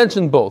 he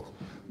mentioned both.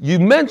 You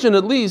mention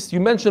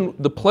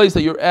the place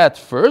that you're at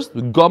first,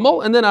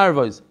 Gomel, and then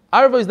Arvais.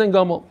 Arvais, then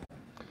Gomel.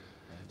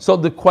 So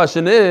the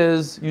question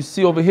is, you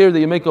see over here that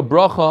you make a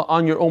bracha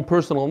on your own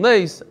personal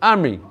nace,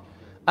 Amri.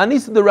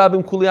 Anisa the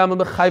Rabbim Kuliyam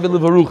B'chayve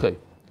Levaruche.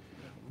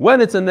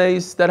 When it's a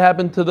nace that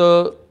happened to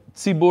the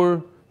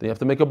tzibur, then you have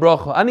to make a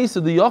bracha.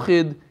 Anisa the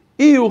Yachid,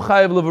 Iyu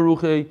Chayve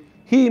Levaruche.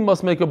 He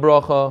must make a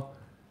bracha,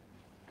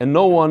 and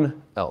no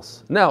one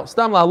else. Now,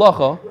 Stam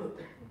La'alacha,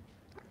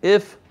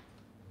 if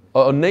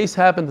a nace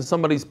happened to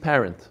somebody's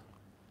parent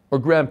or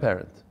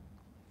grandparent,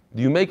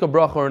 do you make a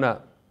bracha or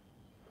not?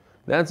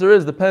 The answer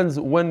is, depends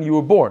when you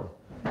were born.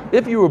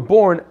 If you were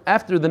born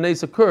after the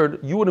nace occurred,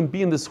 you wouldn't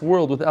be in this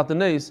world without the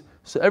nace,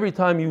 so every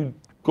time you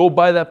go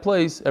by that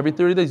place, every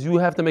 30 days, you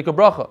have to make a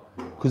bracha,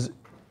 because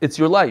it's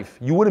your life.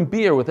 You wouldn't be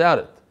here without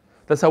it.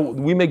 That's how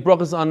we make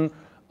brachas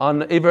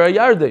on Ever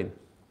HaYarden.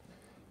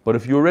 But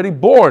if you're already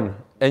born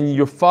and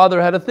your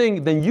father had a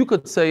thing, then you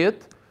could say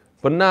it,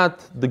 but not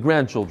the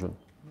grandchildren.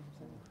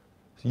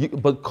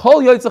 But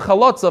Kol Yotzei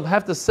Chalotzav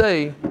have to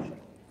say,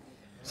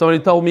 somebody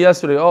told me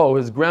yesterday, oh,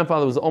 his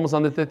grandfather was almost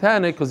on the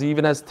Titanic because he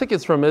even has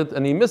tickets from it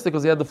and he missed it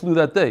because he had the flu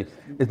that day.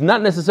 It's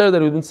not necessary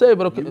that he didn't say it,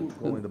 but okay.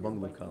 Going the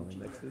bungalow colony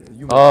next to it.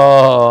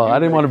 Oh, I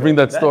didn't want to bring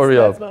that story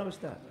up. That's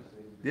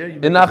there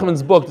you In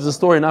Nachman's book, there's a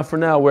story, not for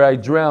now, where I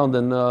drowned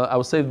and I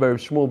was saved by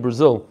Shmuel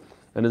Brazil.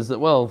 And it's,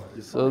 well,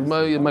 so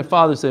my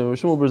father said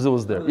Shmuel Brazil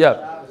was there.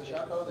 Yeah.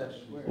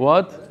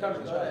 What?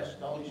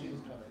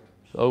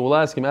 So we'll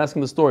ask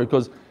him the story,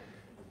 because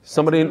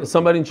somebody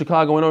in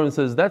Chicago went over and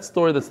says, that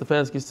story that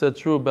Stefanski said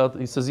true about,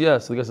 he says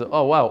yes. So the guy said,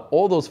 oh wow,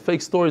 all those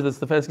fake stories that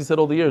Stefanski said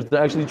all the years,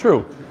 they're actually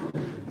true.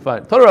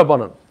 Fine. Torah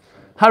Rabbanan.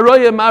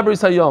 Haroya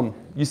Ma'abris Hayom.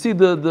 You see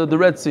the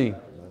Red Sea.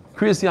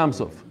 Kriyas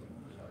Yamsuf.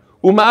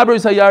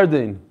 U'Ma'abris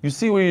HaYarden. You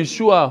see where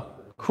Yeshua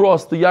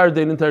crossed the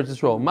Yarden into Eretz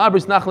Yisrael.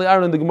 Ma'abris Nachli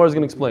Aaron, the Gemara is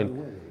going to explain.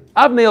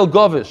 Avnei El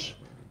Govish.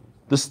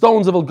 The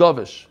stones of El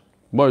Govish.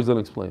 Gemara is going to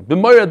explain.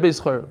 B'Moyad Beis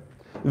Chayr.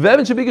 V'Evan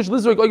Shebikish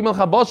Lizrek Oig Melech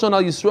HaBashan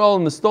Al Yisrael,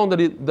 and the stone that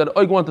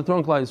Oig wanted to throw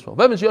on Klal Yisrael.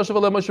 V'Evan Sheyoshev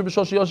Alei Moshe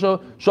B'Shosha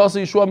Yosha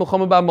Shasa Yeshua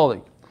Melchama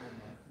Ba'Amalek.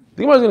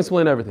 The Gemara is going to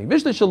explain everything.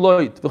 Vishnei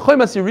Shaloit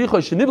V'Choymas Yericho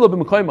Shenivlo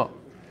B'Mekayma.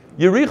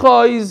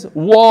 Yericho's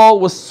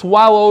wall was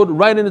swallowed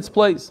right in its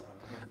place.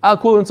 Al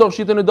Kul and Sof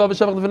Shitan Adov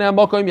Shevach L'Vnei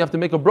HaMakom. You have to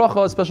make a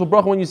special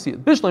bracha when you see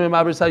it. Bishlam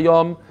Ma'abris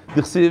Hayom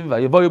D'Chsiv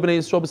V'Yavoyu B'nei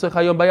Yisrael B'Sech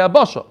Hayom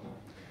B'Yabasha.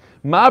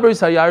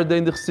 Ma'abris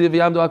HaYarden D'Chsiv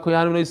V'Yamdu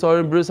HaKoyanim B'nei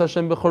Yisrael B'Ris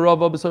Hashem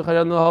B'Chorova B'Sech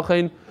Hayom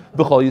L'Hachein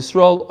B'Chol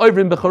Yisrael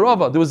Oivrim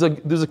B'Chorova. There's a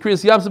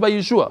Kriyas Yamsuf by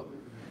Yeshua.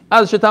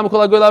 As Shetam Kol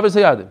HaGoy L'Abris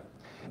HaYarden.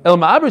 El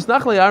Ma'abris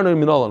Nachla Yarden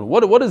Minolan.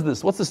 What is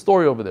this? What's the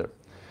story over there?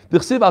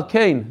 D'Chsiv Al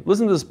Kain.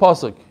 Listen to this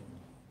pasuk.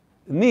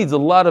 It needs a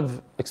lot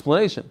of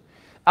explanation.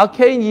 Al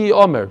Kain Yi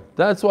Omer.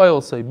 That's why I'll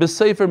say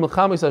B'Sefer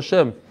Melchamis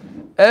Hashem.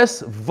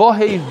 Es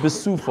Vohev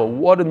B'Sufa.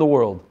 What in the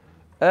world?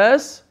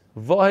 Es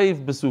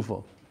Vohev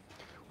B'Sufa.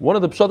 One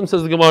of the Pshatim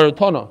says the Gemara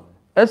Tana.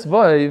 Es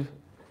Vohev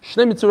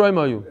Shnei Mitzrayim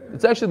Ayu.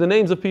 It's actually the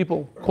names of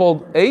people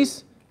called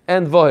Ace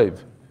and Vohev.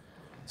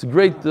 It's a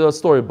great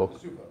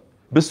storybook.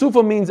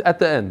 B'Sufa means at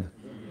the end.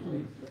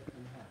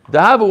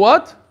 Dahav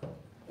what?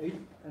 Eight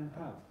and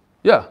half.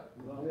 Yeah.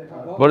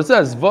 But it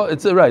says,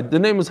 it's right, the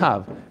name was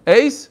Hav.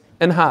 Ace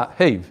and Have.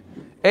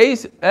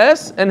 Ace,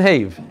 S and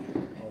Have.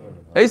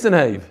 Ace and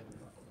Have.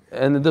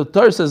 And the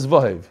Torah says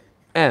Vahev.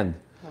 And.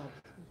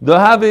 The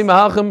Havi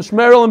Mahachim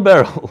Shmerel and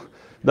Beryl.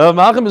 The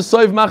Mahachim is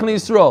Soif Machni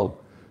Yisrael.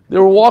 They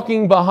were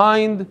walking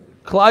behind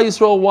Klal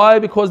Yisrael. Why?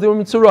 Because they were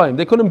Mitzrayim.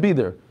 They couldn't be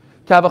there.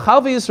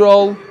 Kavachalvi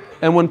Yisrael.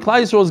 And when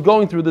Klal Yisrael was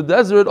going through the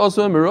desert,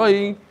 also in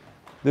Meroi,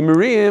 the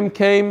Miriam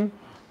came.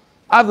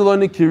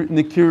 Avdalon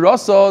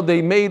Nikirasa,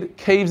 they made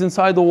caves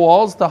inside the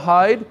walls to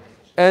hide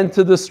and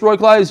to destroy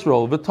Klal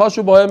Yisrael.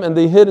 V'tashu bohem, and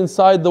they hid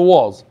inside the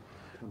walls.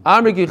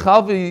 Amri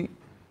Kichalvi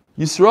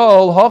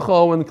Yisrael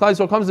Hacha, when the Klal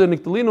Yisrael comes there,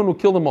 Niktalinun will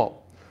kill them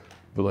all.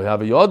 V'lo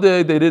have a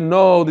yodeh, they didn't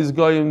know these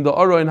guys. The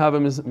Aroin have a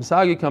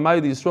misagi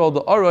kamay the Yisrael.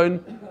 The Aroin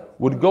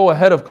would go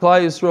ahead of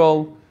Klal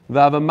Yisrael.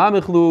 V'ave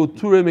mamichlu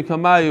ture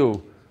mikamayu,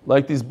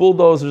 like these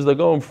bulldozers that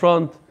go in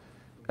front.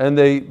 and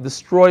they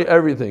destroy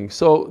everything.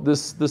 So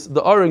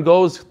the Aron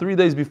goes 3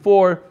 days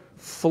before,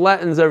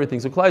 flattens everything.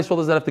 So Klal Yisrael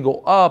doesn't have to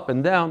go up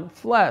and down,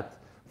 flat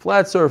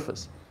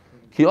surface.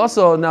 Ki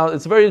also, now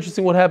it's very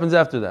interesting what happens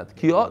after that.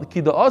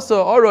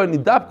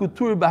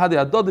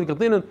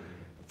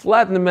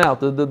 Flatten them out.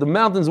 The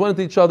mountains went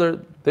into each other,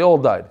 they all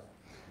died.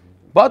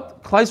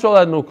 But Klal Yisrael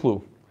had no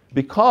clue,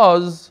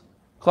 because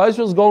Klal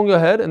Yisrael is going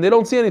ahead and they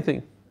don't see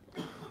anything.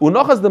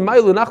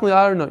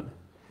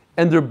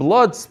 And their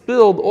blood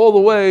spilled all the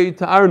way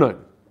to Arnon.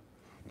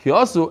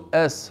 Kiyasu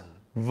Es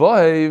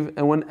Vahev,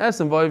 and when Es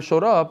and Vahev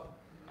showed up,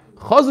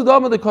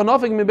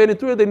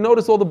 they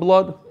noticed all the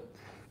blood.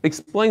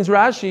 Explains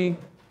Rashi,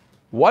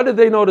 why did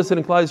they notice it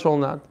in Klal Yisrael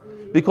not?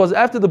 Because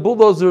after the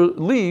bulldozer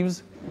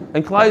leaves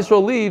and Klal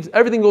Yisrael leaves,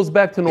 everything goes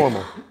back to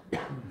normal.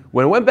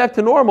 When it went back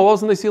to normal, all of a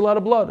sudden they see a lot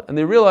of blood, and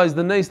they realized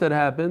the nace that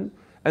happened,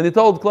 and they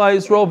told Klal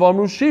Yisrael,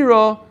 V'amru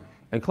Shira,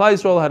 and Klal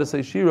Yisrael had to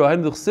say Shira,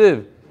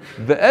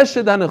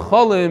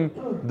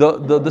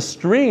 the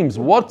streams,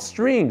 what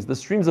streams? The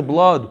streams of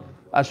blood.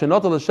 It was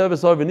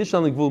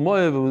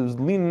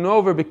leaning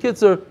over.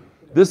 Bekitzer,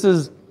 this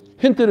is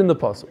hinted in the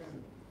pasuk.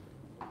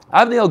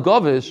 Avnei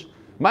Gavish,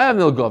 my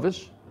Avnei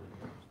Gavish.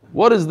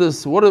 What is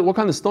this? What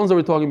kind of stones are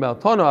we talking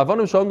about? Tana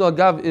Avanim Shalom al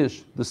Gav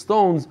Ish, the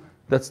stones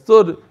that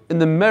stood in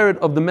the merit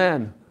of the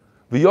man.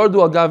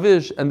 V'yardu al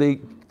Gavish, and they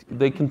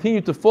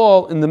continue to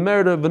fall in the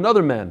merit of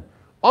another man.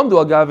 Amdu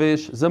al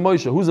Gavish, Ze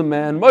Moshe. Who's a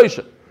man?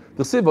 Moshe.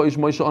 The Siva Ish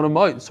Moshe on a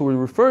Moed. So we're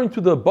referring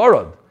to the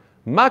Barad.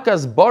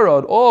 Makas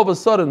Barad all of a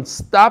sudden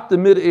stopped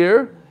in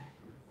mid-air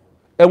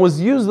and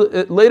was used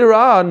later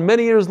on,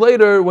 many years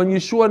later, when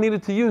Yeshua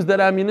needed to use that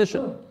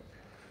ammunition.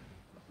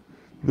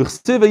 It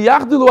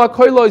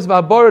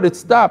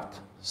stopped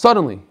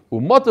suddenly. So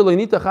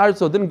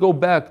it didn't go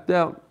back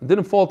down,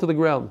 didn't fall to the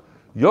ground.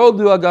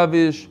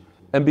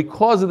 And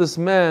because of this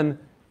man,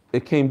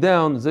 it came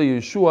down. So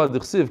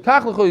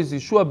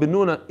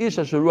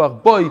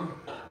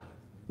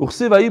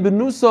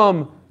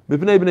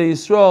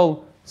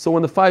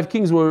when the 5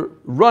 kings were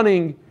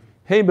running,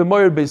 where did these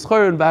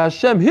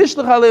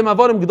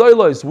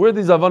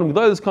Avanim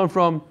G'dolos come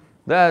from?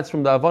 That's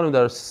from the Avanim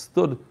that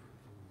stood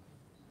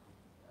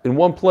in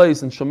one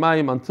place in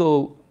Shemayim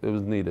until it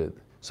was needed.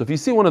 So if you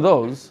see one of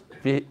those,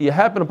 if you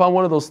happen upon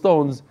one of those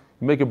stones,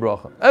 you make a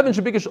bracha. Evan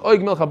Shabikesh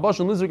Oig Melch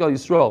HaBashan Lizrik Al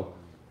Yisrael.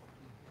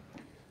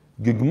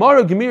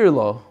 Gemara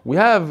Gemirla, we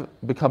have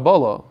the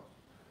Kabbalah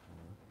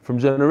from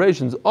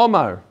generations.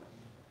 Omar,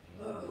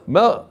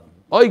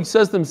 Oig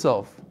says to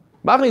himself,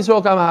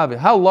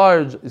 how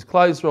large is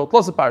Klal Yisrael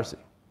plus a parsi?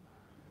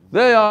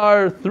 They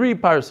are 3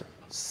 parsi,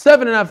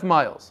 7.5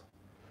 miles.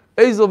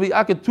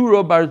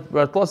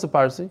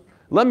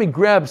 Let me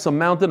grab some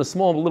mountain, a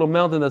small little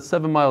mountain that's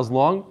 7 miles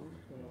long.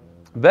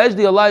 Now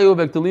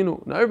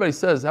everybody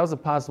says, how is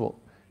it possible?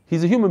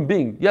 He's a human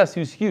being. Yes, he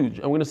was huge.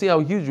 And we're going to see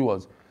how huge he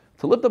was.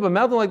 To lift up a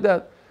mountain like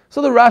that.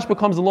 So the Rashba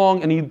comes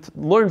along and he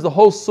learns the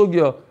whole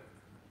sugya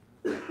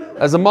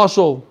as a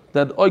mashal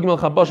that Oig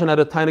Melch HaBashan had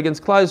a time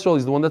against Klal Yisrael.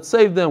 He's the one that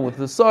saved them with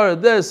the Sarah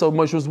this. So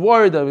Moshe was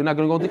worried that we're not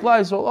going to go into Klal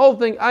Yisrael. The whole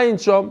thing, Ayin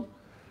Sham.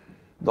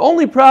 The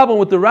only problem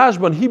with the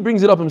Rashba, and he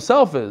brings it up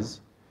himself, is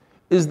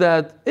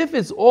that if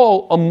it's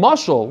all a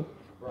mashal,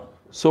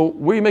 so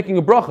where are you making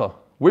a bracha?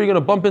 Where are you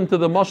going to bump into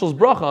the mashal's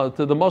bracha,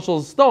 to the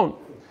mashal's stone?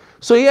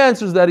 So he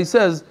answers that. He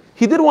says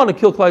he did want to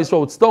kill Klal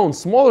Yisrael with stones,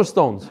 smaller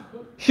stones,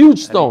 huge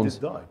stones,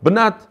 but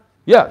not.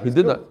 Yeah, he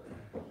did that.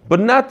 But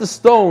not the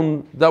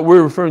stone that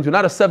we're referring to,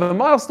 not a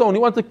 7-mile stone. He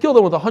wanted to kill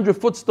them with a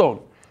 100-foot stone.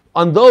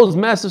 On those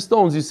massive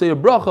stones, you say a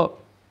bracha.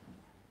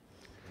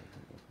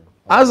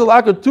 So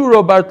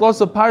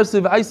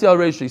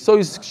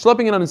he's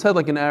schlepping it on his head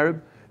like an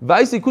Arab. I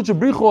was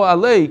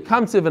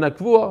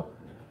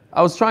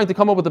trying to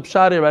come up with a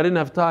pshat here, I didn't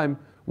have time.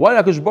 Why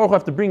did HaKadosh Baruch Hu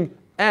have to bring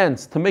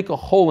ants to make a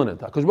hole in it?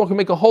 HaKadosh Baruch Hu can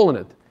make a hole in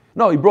it.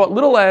 No, he brought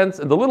little ants,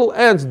 and the little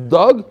ants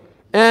dug,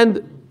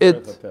 and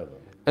Apid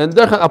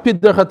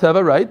Derech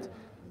HaTeva, right?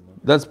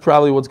 That's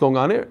probably what's going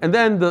on here. And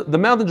then the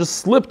mountain just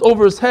slipped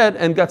over his head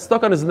and got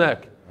stuck on his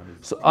neck.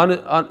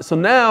 So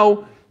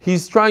now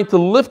he's trying to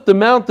lift the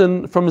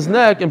mountain from his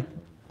neck and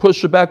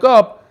push it back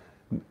up.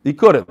 He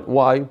couldn't.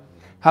 Why?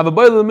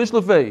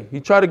 He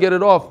tried to get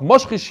it off.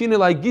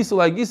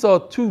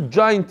 2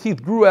 giant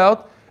teeth grew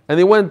out and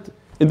they went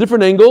in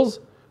different angles.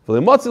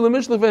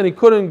 And he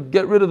couldn't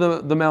get rid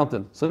of the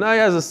mountain. So now he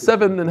has a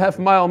 7.5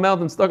 mile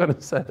mountain stuck on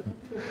his head.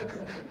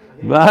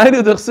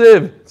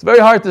 It's very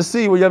hard to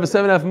see when you have a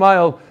 7.5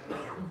 mile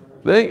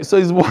thing. So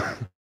he's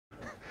walking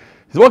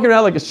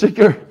around like a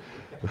shikar.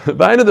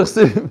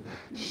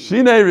 Shinei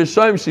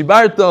Rishayim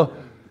Shibarto.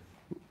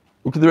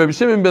 The Rabbi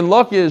Shimon ben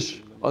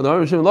Lakish.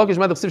 Rabbi Shimon Lakish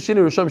might have said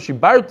Shinei Rishayim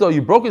Shibarto.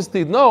 You broke his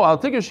teeth. No, Al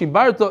Tikri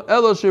Shibarto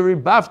Elo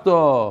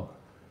Shiribafto.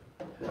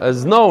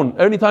 As known,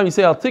 anytime you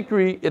say Al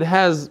Tikri, it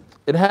has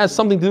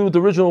something to do with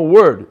the original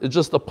word. It's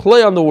just a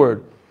play on the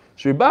word.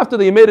 Shiribafto,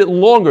 that you made it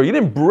longer. You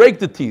didn't break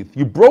the teeth.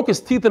 You broke his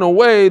teeth in a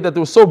way that they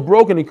were so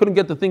broken he couldn't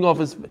get the thing off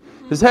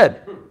his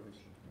head.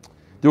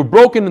 They were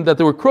broken and that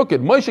they were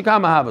crooked. Moshe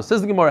Kamahava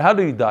says the Gemara, how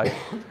did he die?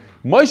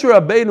 Moshe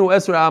Rabbeinu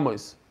Esra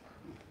Amos.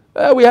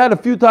 We had a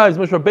few times,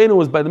 Moshe Rabbeinu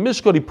was by the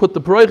Mishkan, he put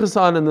the Paroichas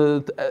on,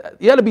 and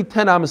he had to be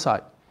 10 Amos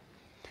high.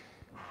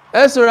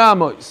 Eser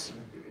Amos.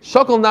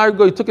 Shakal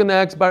Nargo, he took an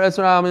axe, Bar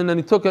Eser Amin, and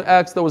he took an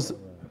axe that was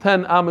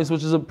 10 Amos,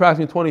 which is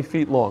approximately 20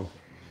 feet long.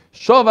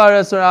 Shavar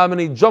Eser Amin,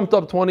 he jumped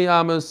up 20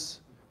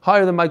 Amos,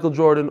 higher than Michael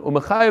Jordan,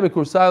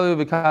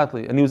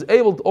 and he was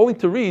able only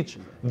to reach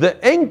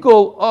the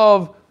ankle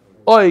of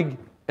Oig,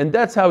 and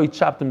that's how he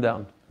chopped him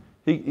down.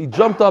 He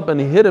jumped up and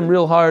he hit him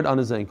real hard on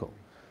his ankle.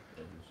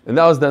 And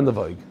that was the end of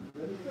Oig.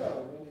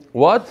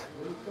 What?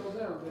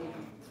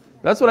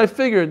 That's what I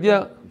figured,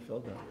 yeah.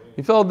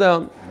 He fell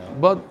down.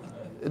 But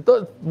it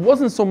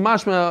wasn't so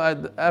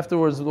mashma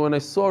afterwards when I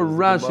saw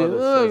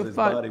Rashi. His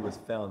body was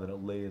found and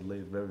it lay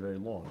very, very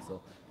long.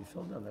 So he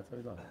fell down, that's how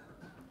he died.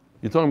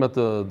 You're talking about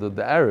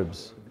the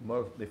Arabs.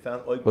 They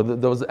found Oig.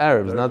 But there was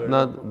Arabs, there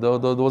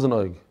wasn't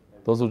Oig.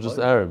 Those were just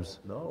Arabs.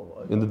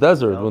 No. In the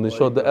desert, when they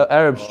showed the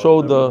Arabs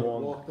showed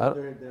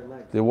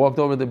they walked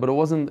over there, but it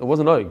wasn't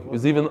Oig. It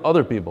was even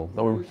other people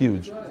that were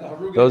huge.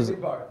 That was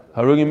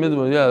Harugi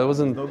Midbar. Yeah, it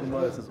wasn't. No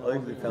Gemara says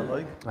Oig. They found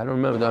Oig. I don't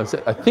remember.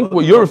 I think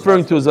what you're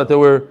referring to is that they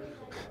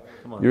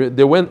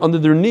went under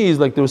their knees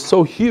like they were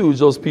so huge.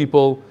 Those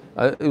people.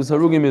 It was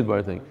Harugi Midbar,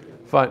 I think.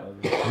 Fine.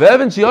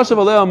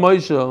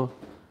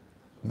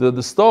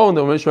 The stone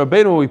that Moshe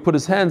Rabbeinu, he put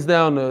his hands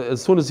down,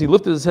 as soon as he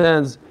lifted his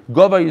hands,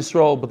 Gava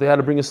Yisrael, but they had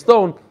to bring a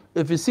stone.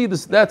 If you see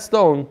that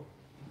stone,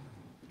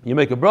 you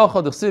make a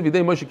bracha, d'chsiv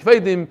yidei Moshe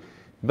kfeidim,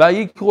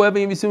 vayikru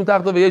evim yisim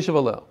tachto v'yeshav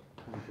aleh.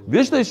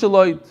 Vishnei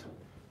shaloit,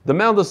 the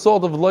mound of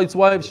salt of Lot's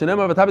wife,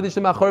 shenemar v'tabed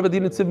ishem achor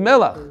v'din etziv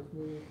melach.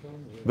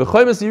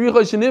 V'choymes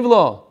yiricho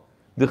shenivlo,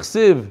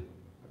 d'chsiv,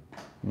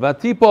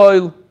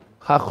 v'tipoil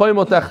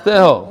hachoymo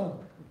tachteho.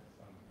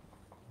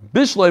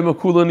 Bishloi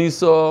makula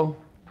niso.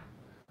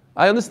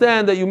 I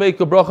understand that you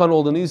make a bracha on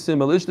all the nisim,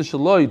 elishta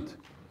shaloit,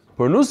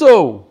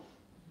 pernuso.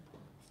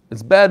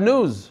 It's bad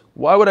news.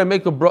 Why would I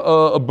make a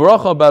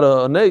bracha about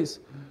a nes?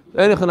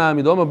 But it's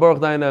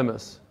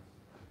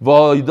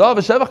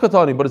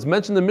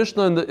mentioned in the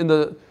Mishnah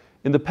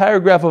in the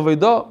paragraph of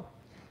Eidah.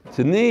 If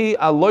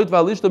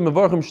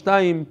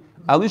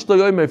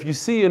you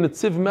see in a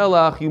tziv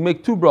melach, you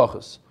make two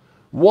brachas.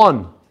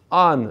 One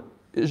on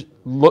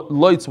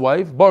Lot's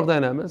wife, Baruch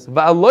Dayan Emes.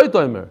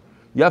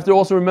 You have to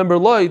also remember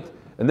Lot.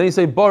 And then you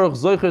say Baruch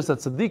Zoichers at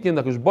Tzadikim,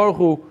 Nakash Baruch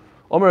Hu,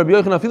 Omer Rabbi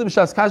Yochanan, Afilu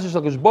B'Shas Kashish,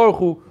 Nakash Baruch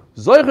Hu,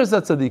 Zoichers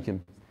at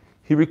Tzadikim.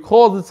 He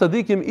recalls the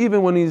Tzadikim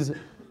even when he's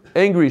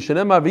angry.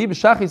 Shenemar V'hi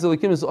B'Shachis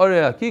Elikim is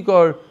Orei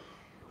HaKikar,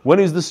 when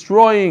he's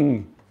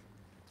destroying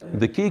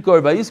the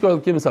Kikar, V'Yiskar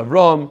Elikim is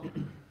Avram,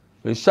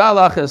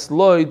 V'Shalach Es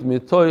Loid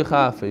Mitoich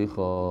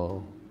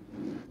HaFeicho.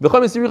 V'Chom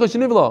Yisiricha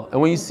Shenivla.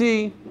 And when you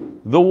see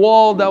the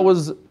wall that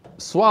was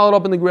swallowed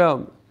up in the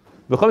ground,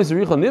 V'Chom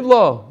Yisiricha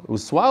Nivla, it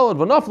was swallowed,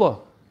 V'Nafla.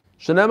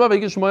 The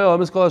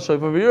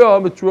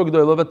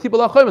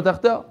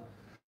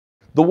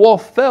wall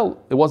fell,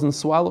 it wasn't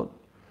swallowed.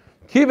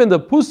 Since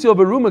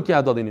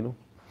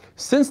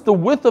the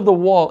width of the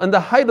wall and the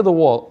height of the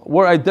wall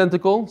were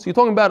identical, so you're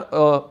talking about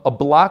a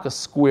block, a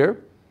square.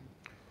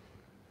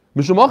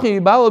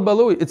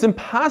 It's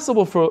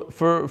impossible for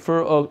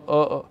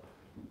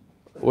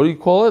what do you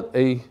call it?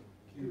 A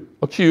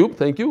cube,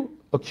 thank you,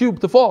 a cube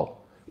to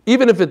fall.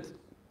 Even if it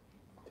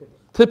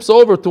tips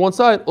over to one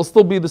side, it'll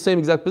still be the same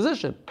exact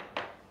position.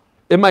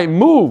 It might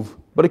move,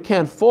 but it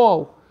can't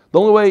fall. The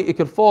only way it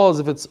could fall is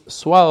if it's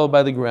swallowed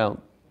by the ground.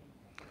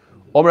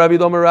 There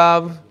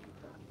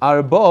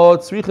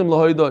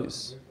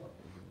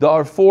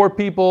are four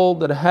people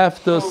that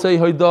have to say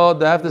hoidah,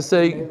 that have to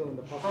say.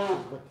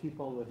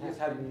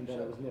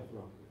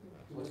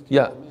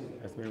 Yeah.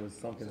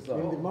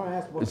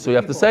 So you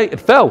have to say it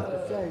fell.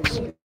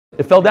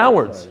 It fell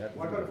downwards.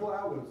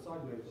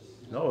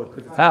 No,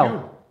 because it's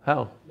How?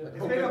 How?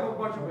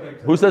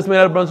 Who says it's made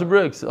out of a bunch of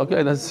bricks?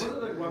 Okay, that's.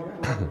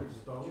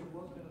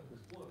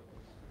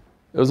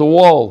 It was a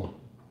wall.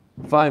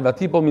 Fine,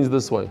 Vatipo means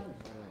this way.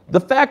 The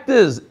fact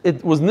is,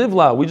 it was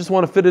nivla. We just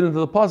want to fit it into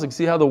the pasuk,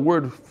 see how the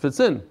word fits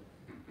in.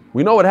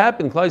 We know what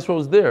happened. Klal Yisrael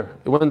was there.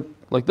 It went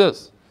like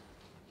this.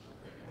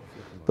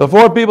 The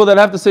four people that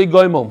have to say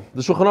goimel.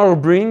 The Shulchan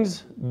Aruch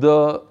brings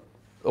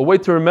a way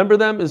to remember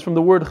them is from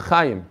the word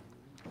chayim.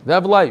 They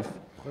have life.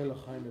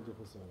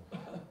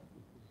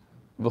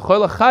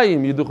 V'chola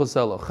chayim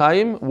yiduchosela.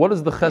 Chayim, what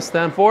does the ches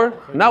stand for?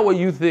 Not what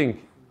you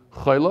think,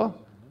 chola,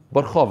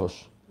 but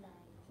chavash.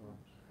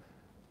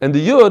 And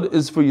the yud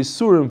is for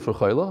yisurim for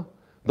chola.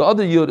 The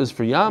other yud is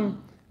for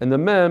yam, and the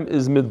mem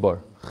is midbar,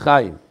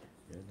 chayim.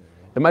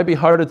 It might be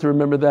harder to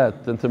remember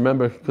that than to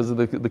remember because of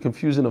the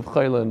confusion of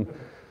chola and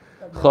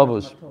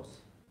chavash.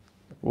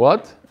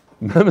 What?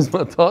 Mem is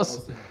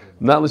matos,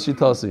 not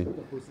l'shitasi.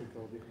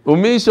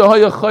 Umi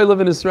shahaya chola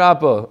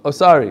v'nisrapa. Oh,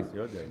 sorry.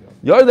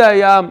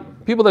 Yardayam.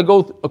 People that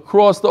go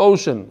across the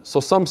ocean. So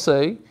some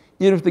say,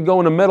 even if they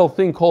go in a metal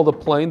thing called a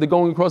plane, they're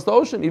going across the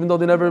ocean, even though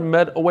they never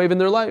met a wave in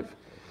their life.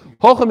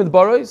 Hocha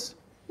midbaros.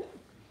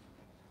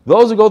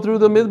 Those who go through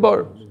the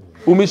midbar.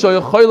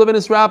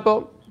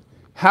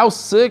 How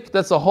sick?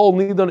 That's a whole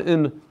nidon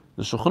in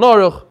the Shulchan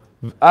Aruch.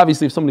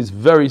 Obviously, if somebody's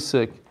very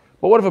sick,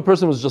 But what if a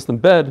person was just in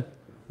bed?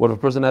 What if a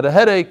person had a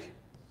headache?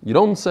 You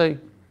don't say.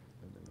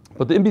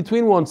 But the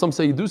in-between one, some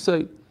say you do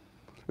say.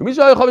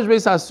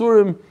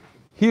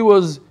 He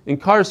was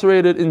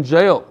incarcerated in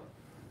jail.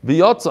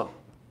 V'yotza.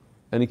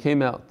 And he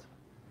came out.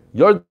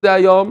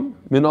 Yordayom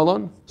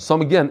minalon.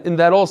 Some again, in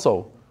that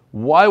also.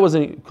 Why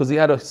wasn't he? Because he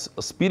had a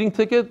speeding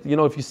ticket? You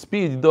know, if you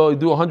speed, you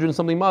do 100 and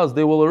something miles,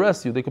 they will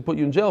arrest you. They could put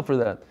you in jail for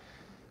that.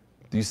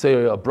 Do you say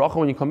a bracha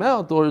when you come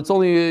out? Or it's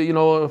only,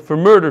 for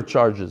murder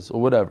charges or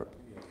whatever?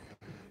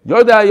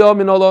 Yordayom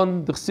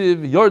minalon.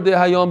 D'chsiv.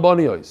 Yordayom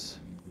boniois.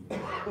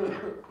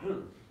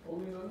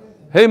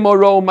 Hey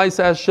Moro,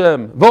 Maisa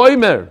Hashem.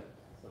 V'oimer.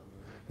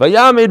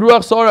 Vayamid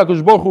Ruach Sara,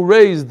 Kosh Baruch Hu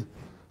raised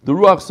the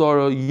Ruach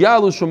Sara.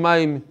 Yalu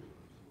Shomayim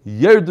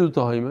Yerdu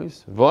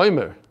Tahimis.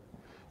 V'oimer.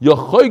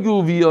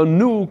 Yochoigu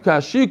v'yonu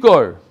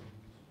kashikor.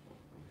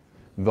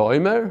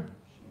 V'oimer.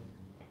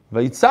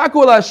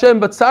 V'yitzaku al Hashem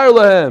batzar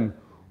lahem.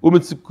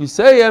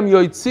 U'mitzukiseyem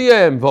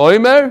yoitzihem.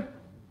 V'oimer.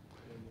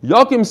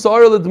 Yakim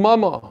Sara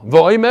l'dmama.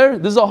 V'oimer.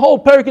 There's a whole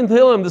parak in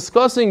Tehillim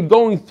discussing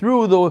going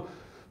through the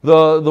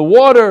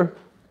water.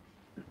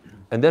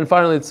 And then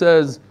finally it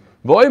says,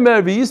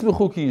 V'oimer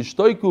v'yismechu ki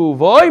yishtoiku,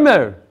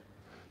 V'oimer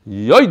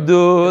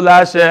yoidu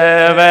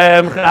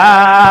l'Hashem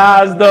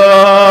chazdo,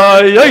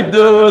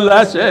 yoidu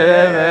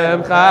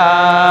l'Hashem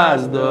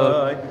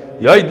chazdo,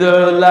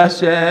 yoidu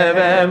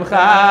l'Hashem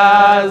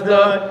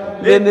chazdo,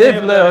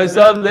 v'nifle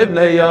oisav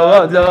livnei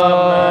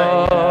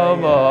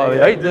yodom,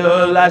 yoidu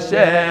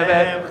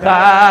l'Hashem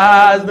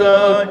chazdo,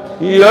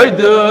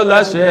 yoidu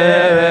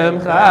l'Hashem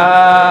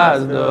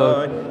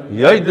chazdo. The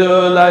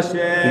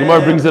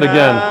Gemara brings it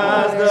again.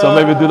 So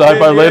maybe do the high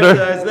part later.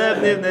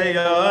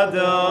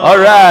 All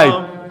right.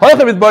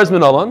 Halachem midbar is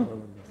minalan.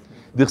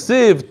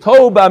 D'chsiv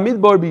toba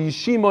midbar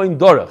b'yishimoin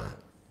dorach.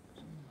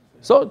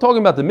 So talking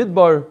about the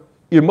midbar,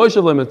 ir Moshe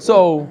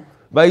lemetzo,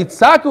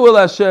 vayitzaku el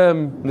Hashem,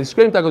 and they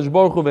screamed to HaKadosh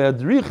Baruch Hu,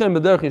 vayadrichem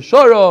b'derech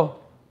yeshara,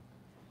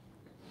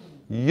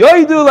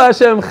 yoidu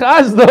l'Hashem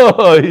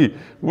chazdoi.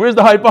 Where's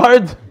the high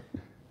part?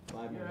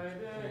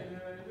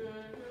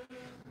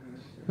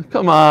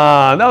 Come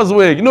on, that was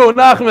weak. No,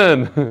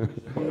 Nachman.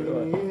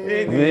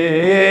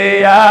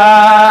 V'ya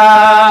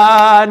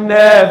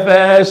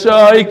nefesh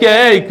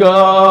oikeiko,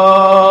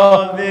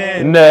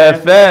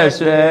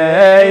 nefesh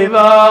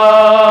eiva,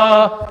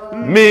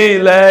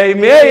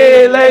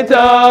 milei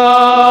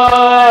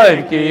toiv,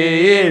 ki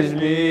ish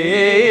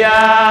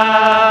v'ya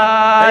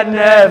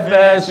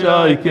nefesh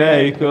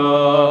oikeiko,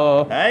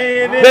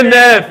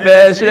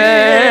 v'nefesh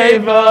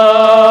eiva,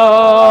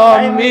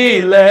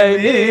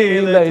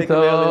 milei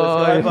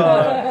toiv.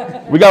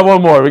 We got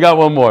one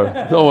more.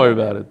 Don't worry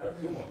about it.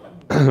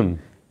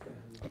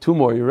 Two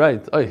more, you're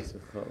right.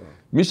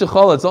 Misha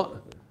Cholet.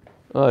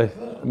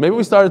 Maybe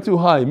we started too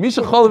high.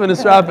 Misha Cholet and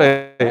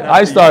Isrape.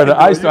 I started.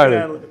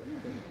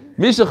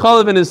 Misha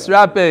Cholet and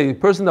Isrape,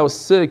 person that was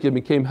sick and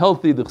became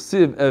healthy, the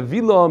Chsiv,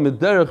 Evila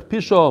Mederech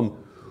Pishom,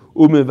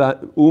 Ume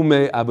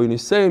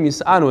Avonisei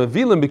Yis'anu.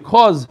 Evilim,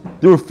 because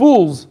they were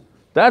fools,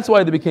 that's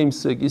why they became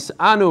sick.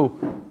 Yis'anu,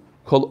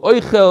 Kol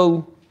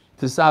Oichel,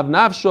 Tisav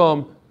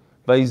Nafshom,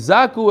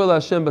 Vaizaku el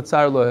Hashem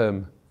batzar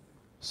lohem.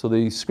 So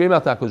they scream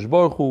out to HaKadosh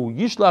Baruch Hu,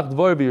 Yishlach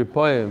dvor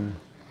v'yirpoim.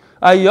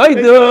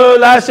 Ayoidu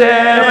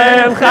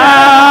l'Hashem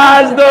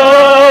chazdo,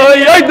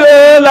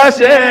 yoidu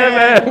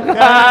l'Hashem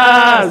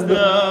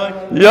chazdo,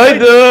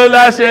 yoidu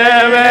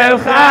l'Hashem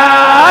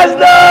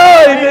chazdo,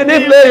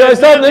 v'nifle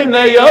yosov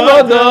livnei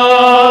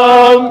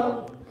yovodom.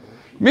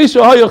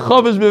 Mishu hayo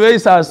chovish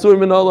b'veis ha'asur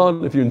min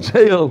olon. If you're in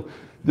jail,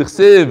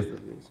 d'chsiv,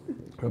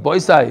 Rabbi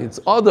Isai, it's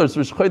Adar, it's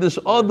Rosh Chodesh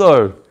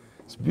Adar.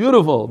 It's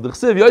beautiful.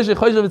 D'chsiv, Yoshei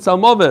Choshev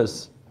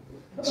Tzalmoves.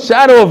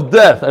 Shadow of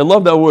death. I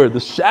love that word. The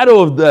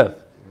shadow of death.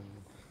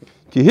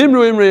 Ki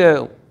himru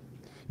imriel.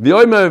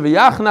 V'oimer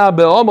v'yachna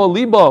be'omo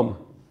libam.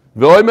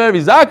 V'oimer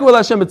v'zaku el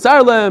Hashem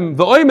b'tzar lehem.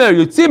 V'oimer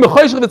yotzim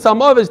b'choshev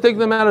Tzalmoves. Take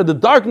them out of the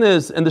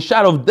darkness and the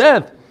shadow of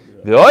death.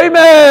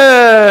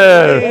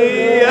 V'oimer.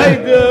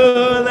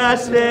 Yoidu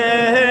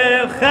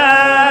l'Hashem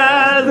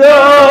chazdo.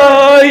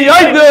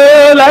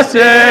 Yoidu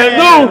l'Hashem.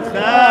 No.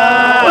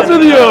 What's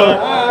with you?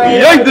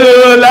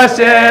 Yoidu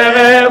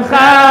l'Hashem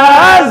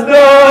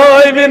chazdo,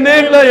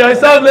 v'nifle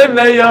yosov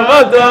livnei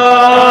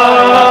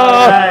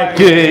yovodom,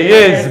 ki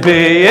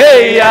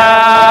yizbiyeya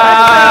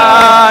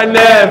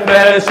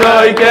nefesh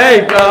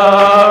oikeiko,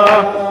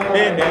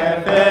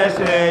 v'nefesh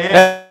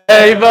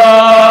eiva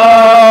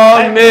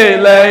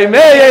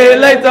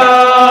milei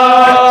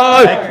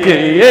toiv, ki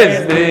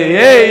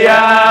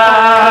yizbiyeya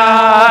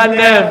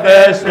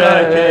nefesh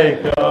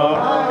oikeiko,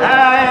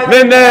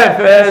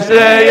 v'nefesh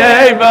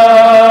eiva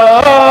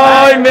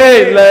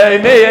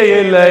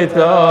milei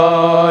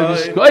toiv.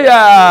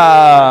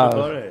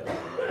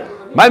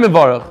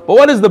 But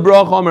what is the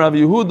bracha? Amar Rav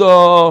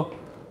Yehuda,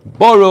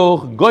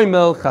 Baruch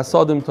Goimel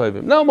Chasadim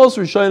Toivim. Now most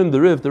Rishonim,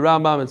 the Rif, the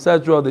Rambam,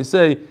 etc., they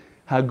say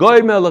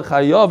Hagoimel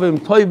Chayavim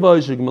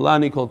Toiva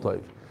Shigmalani Kol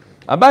Toiv.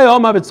 Abai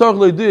Omar B'Tzorch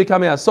Lo Yidu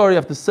Yekami Asor. You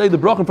have to say the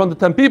bracha in front of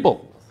 10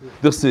 people.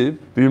 D'chsiv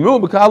V'yimu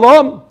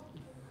B'Kalom.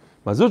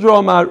 Mazudra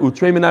Omar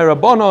Utrei Minai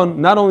Rabbanon.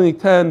 Not only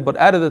 10, but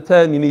out of the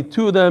 10, you need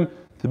 2 of them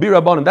to be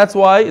Rabbanon. That's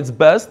why it's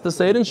best to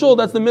say it in shul.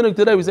 That's the minhag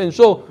today. We say in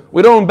shul.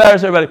 We don't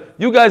embarrass everybody.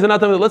 You guys are not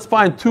telling me. Let's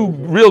find two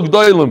real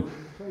gdolim.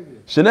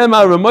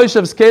 Shenema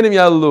Ramoshev Skenim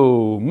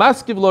Yalu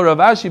Maskiv Lo Rav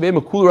Ashi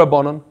Ve'Makul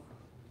Rabbanon.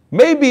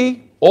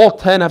 Maybe all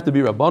 10 have to be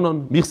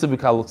Rabbanon. Michsev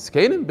B'Kal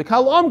Skenim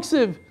B'Kal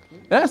Omksiv.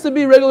 It has to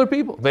be regular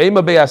people.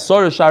 Ve'ema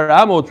Be'asor Shar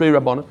Amo Trei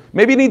Rabbanon.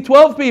 Maybe you need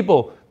 12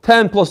 people.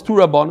 10 plus 2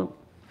 Rabbanon.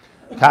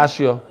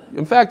 Kashya.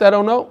 In fact, I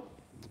don't know.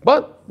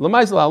 But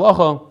L'maisel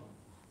Halacha,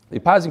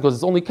 because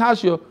it's only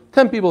Kashya,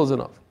 10 people is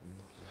enough.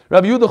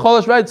 Rabbi Yehuda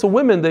Cholash, right? So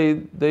women,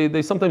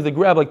 they sometimes they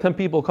grab like 10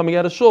 people coming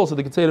out of shul so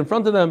they can say it in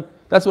front of them.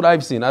 That's what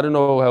I've seen. I don't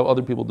know how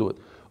other people do it.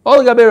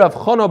 Rav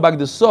Chana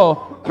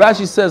Bagdasa,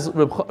 Rashi says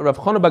Rav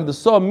Chana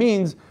Bagdasa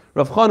means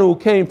Rav Chana who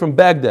came from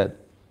Baghdad.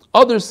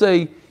 Others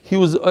say he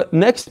was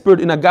an expert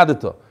in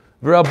Agadata.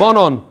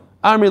 V'Rabbanon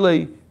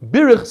Armilei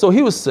Birich, so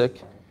he was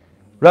sick.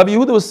 Rabbi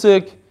Yehuda was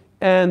sick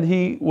and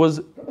he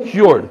was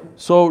cured.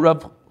 So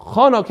Rav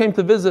Chana came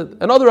to visit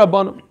another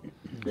Rabbanon.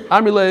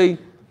 Armilei,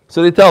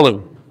 so they tell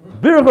him,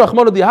 thank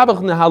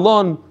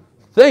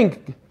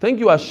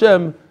you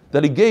Hashem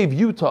that He gave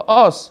you to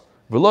us,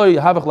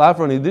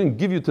 and He didn't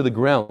give you to the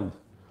ground.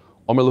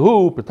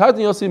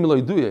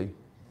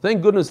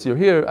 Thank goodness you're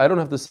here. I don't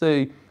have to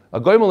say a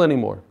goymel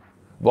anymore.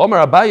 You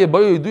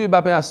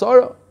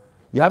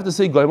have to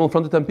say goymel in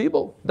front of 10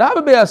 people. There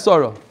were 10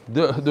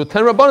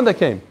 Rabbanon that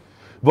came.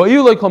 But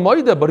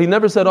he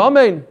never said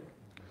Amen.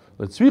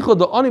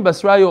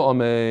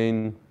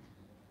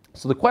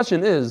 So the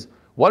question is,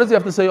 why does he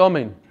have to say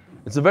Amen?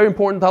 It's a very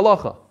important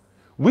halacha.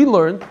 We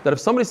learned that if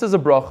somebody says a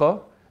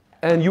bracha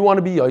and you want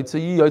to be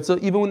yaitza,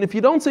 even if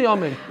you don't say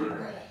Amen.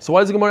 So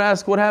why does the Gemara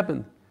ask what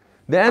happened?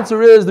 The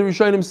answer is the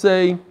Rishonim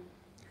say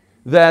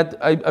that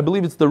I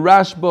believe it's the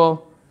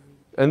Rashba,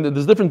 and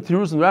there's different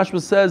theories. And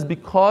Rashba says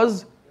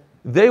because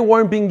they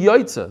weren't being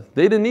yaitza,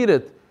 they didn't need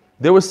it.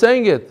 They were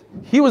saying it.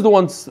 He was the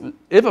one.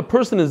 If a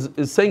person is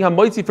saying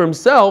hamaitzi for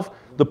himself,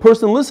 the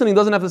person listening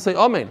doesn't have to say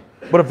Amen.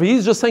 But if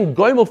he's just saying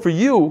goymel for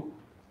you,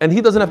 and he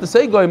doesn't have to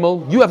say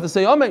goymel, you have to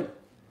say Amen.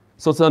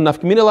 So it's a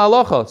nafkamina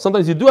la'alacha.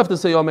 Sometimes you do have to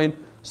say Amen,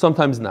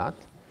 sometimes not.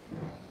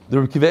 The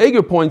Reb Akiva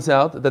Eiger points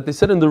out that they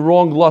said in the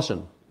wrong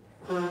lashon.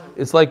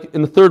 It's like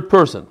in the third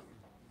person.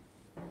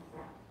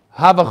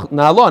 Havach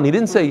na'alon. He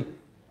didn't say,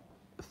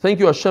 thank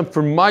you Hashem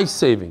for my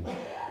saving.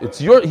 It's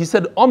your. He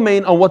said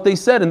Amen on what they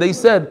said, and they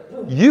said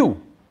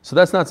you. So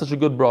that's not such a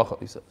good bracha,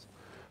 he says.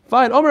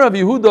 Fine. Omer Rav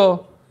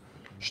Yehuda,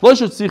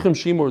 Shloshet Tzichim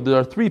Shimur. There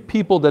are 3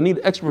 people that need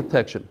extra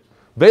protection.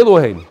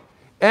 Ve'lohein.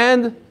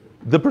 And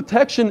the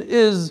protection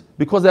is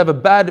because they have a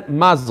bad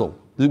mazel.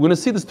 We're going to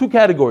see there's 2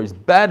 categories: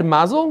 bad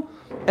mazel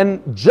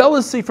and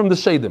jealousy from the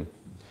shedim.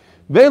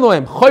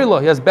 Ve'lohem choila,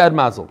 he has bad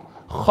mazel.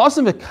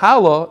 Chasim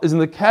v'kala is in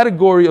the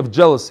category of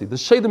jealousy. The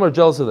shedim are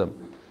jealous of them.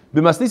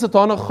 B'masnisa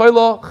tana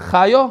choila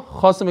chaya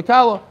chasim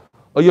v'kala.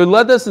 Or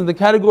yoledes in the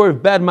category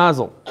of bad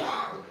mazel.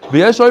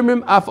 V'yesh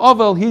oimrim af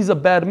avel, he's a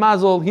bad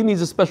mazel. He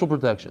needs a special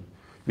protection.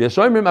 V'yesh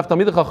oimrim af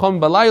tamid chacham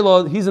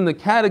balayla, he's in the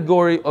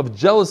category of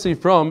jealousy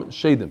from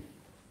shedim.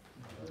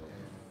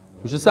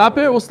 We should stop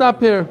here? We'll stop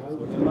here.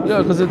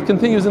 Yeah, because it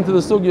continues into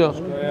the sugya.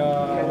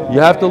 You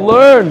have to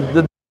learn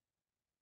the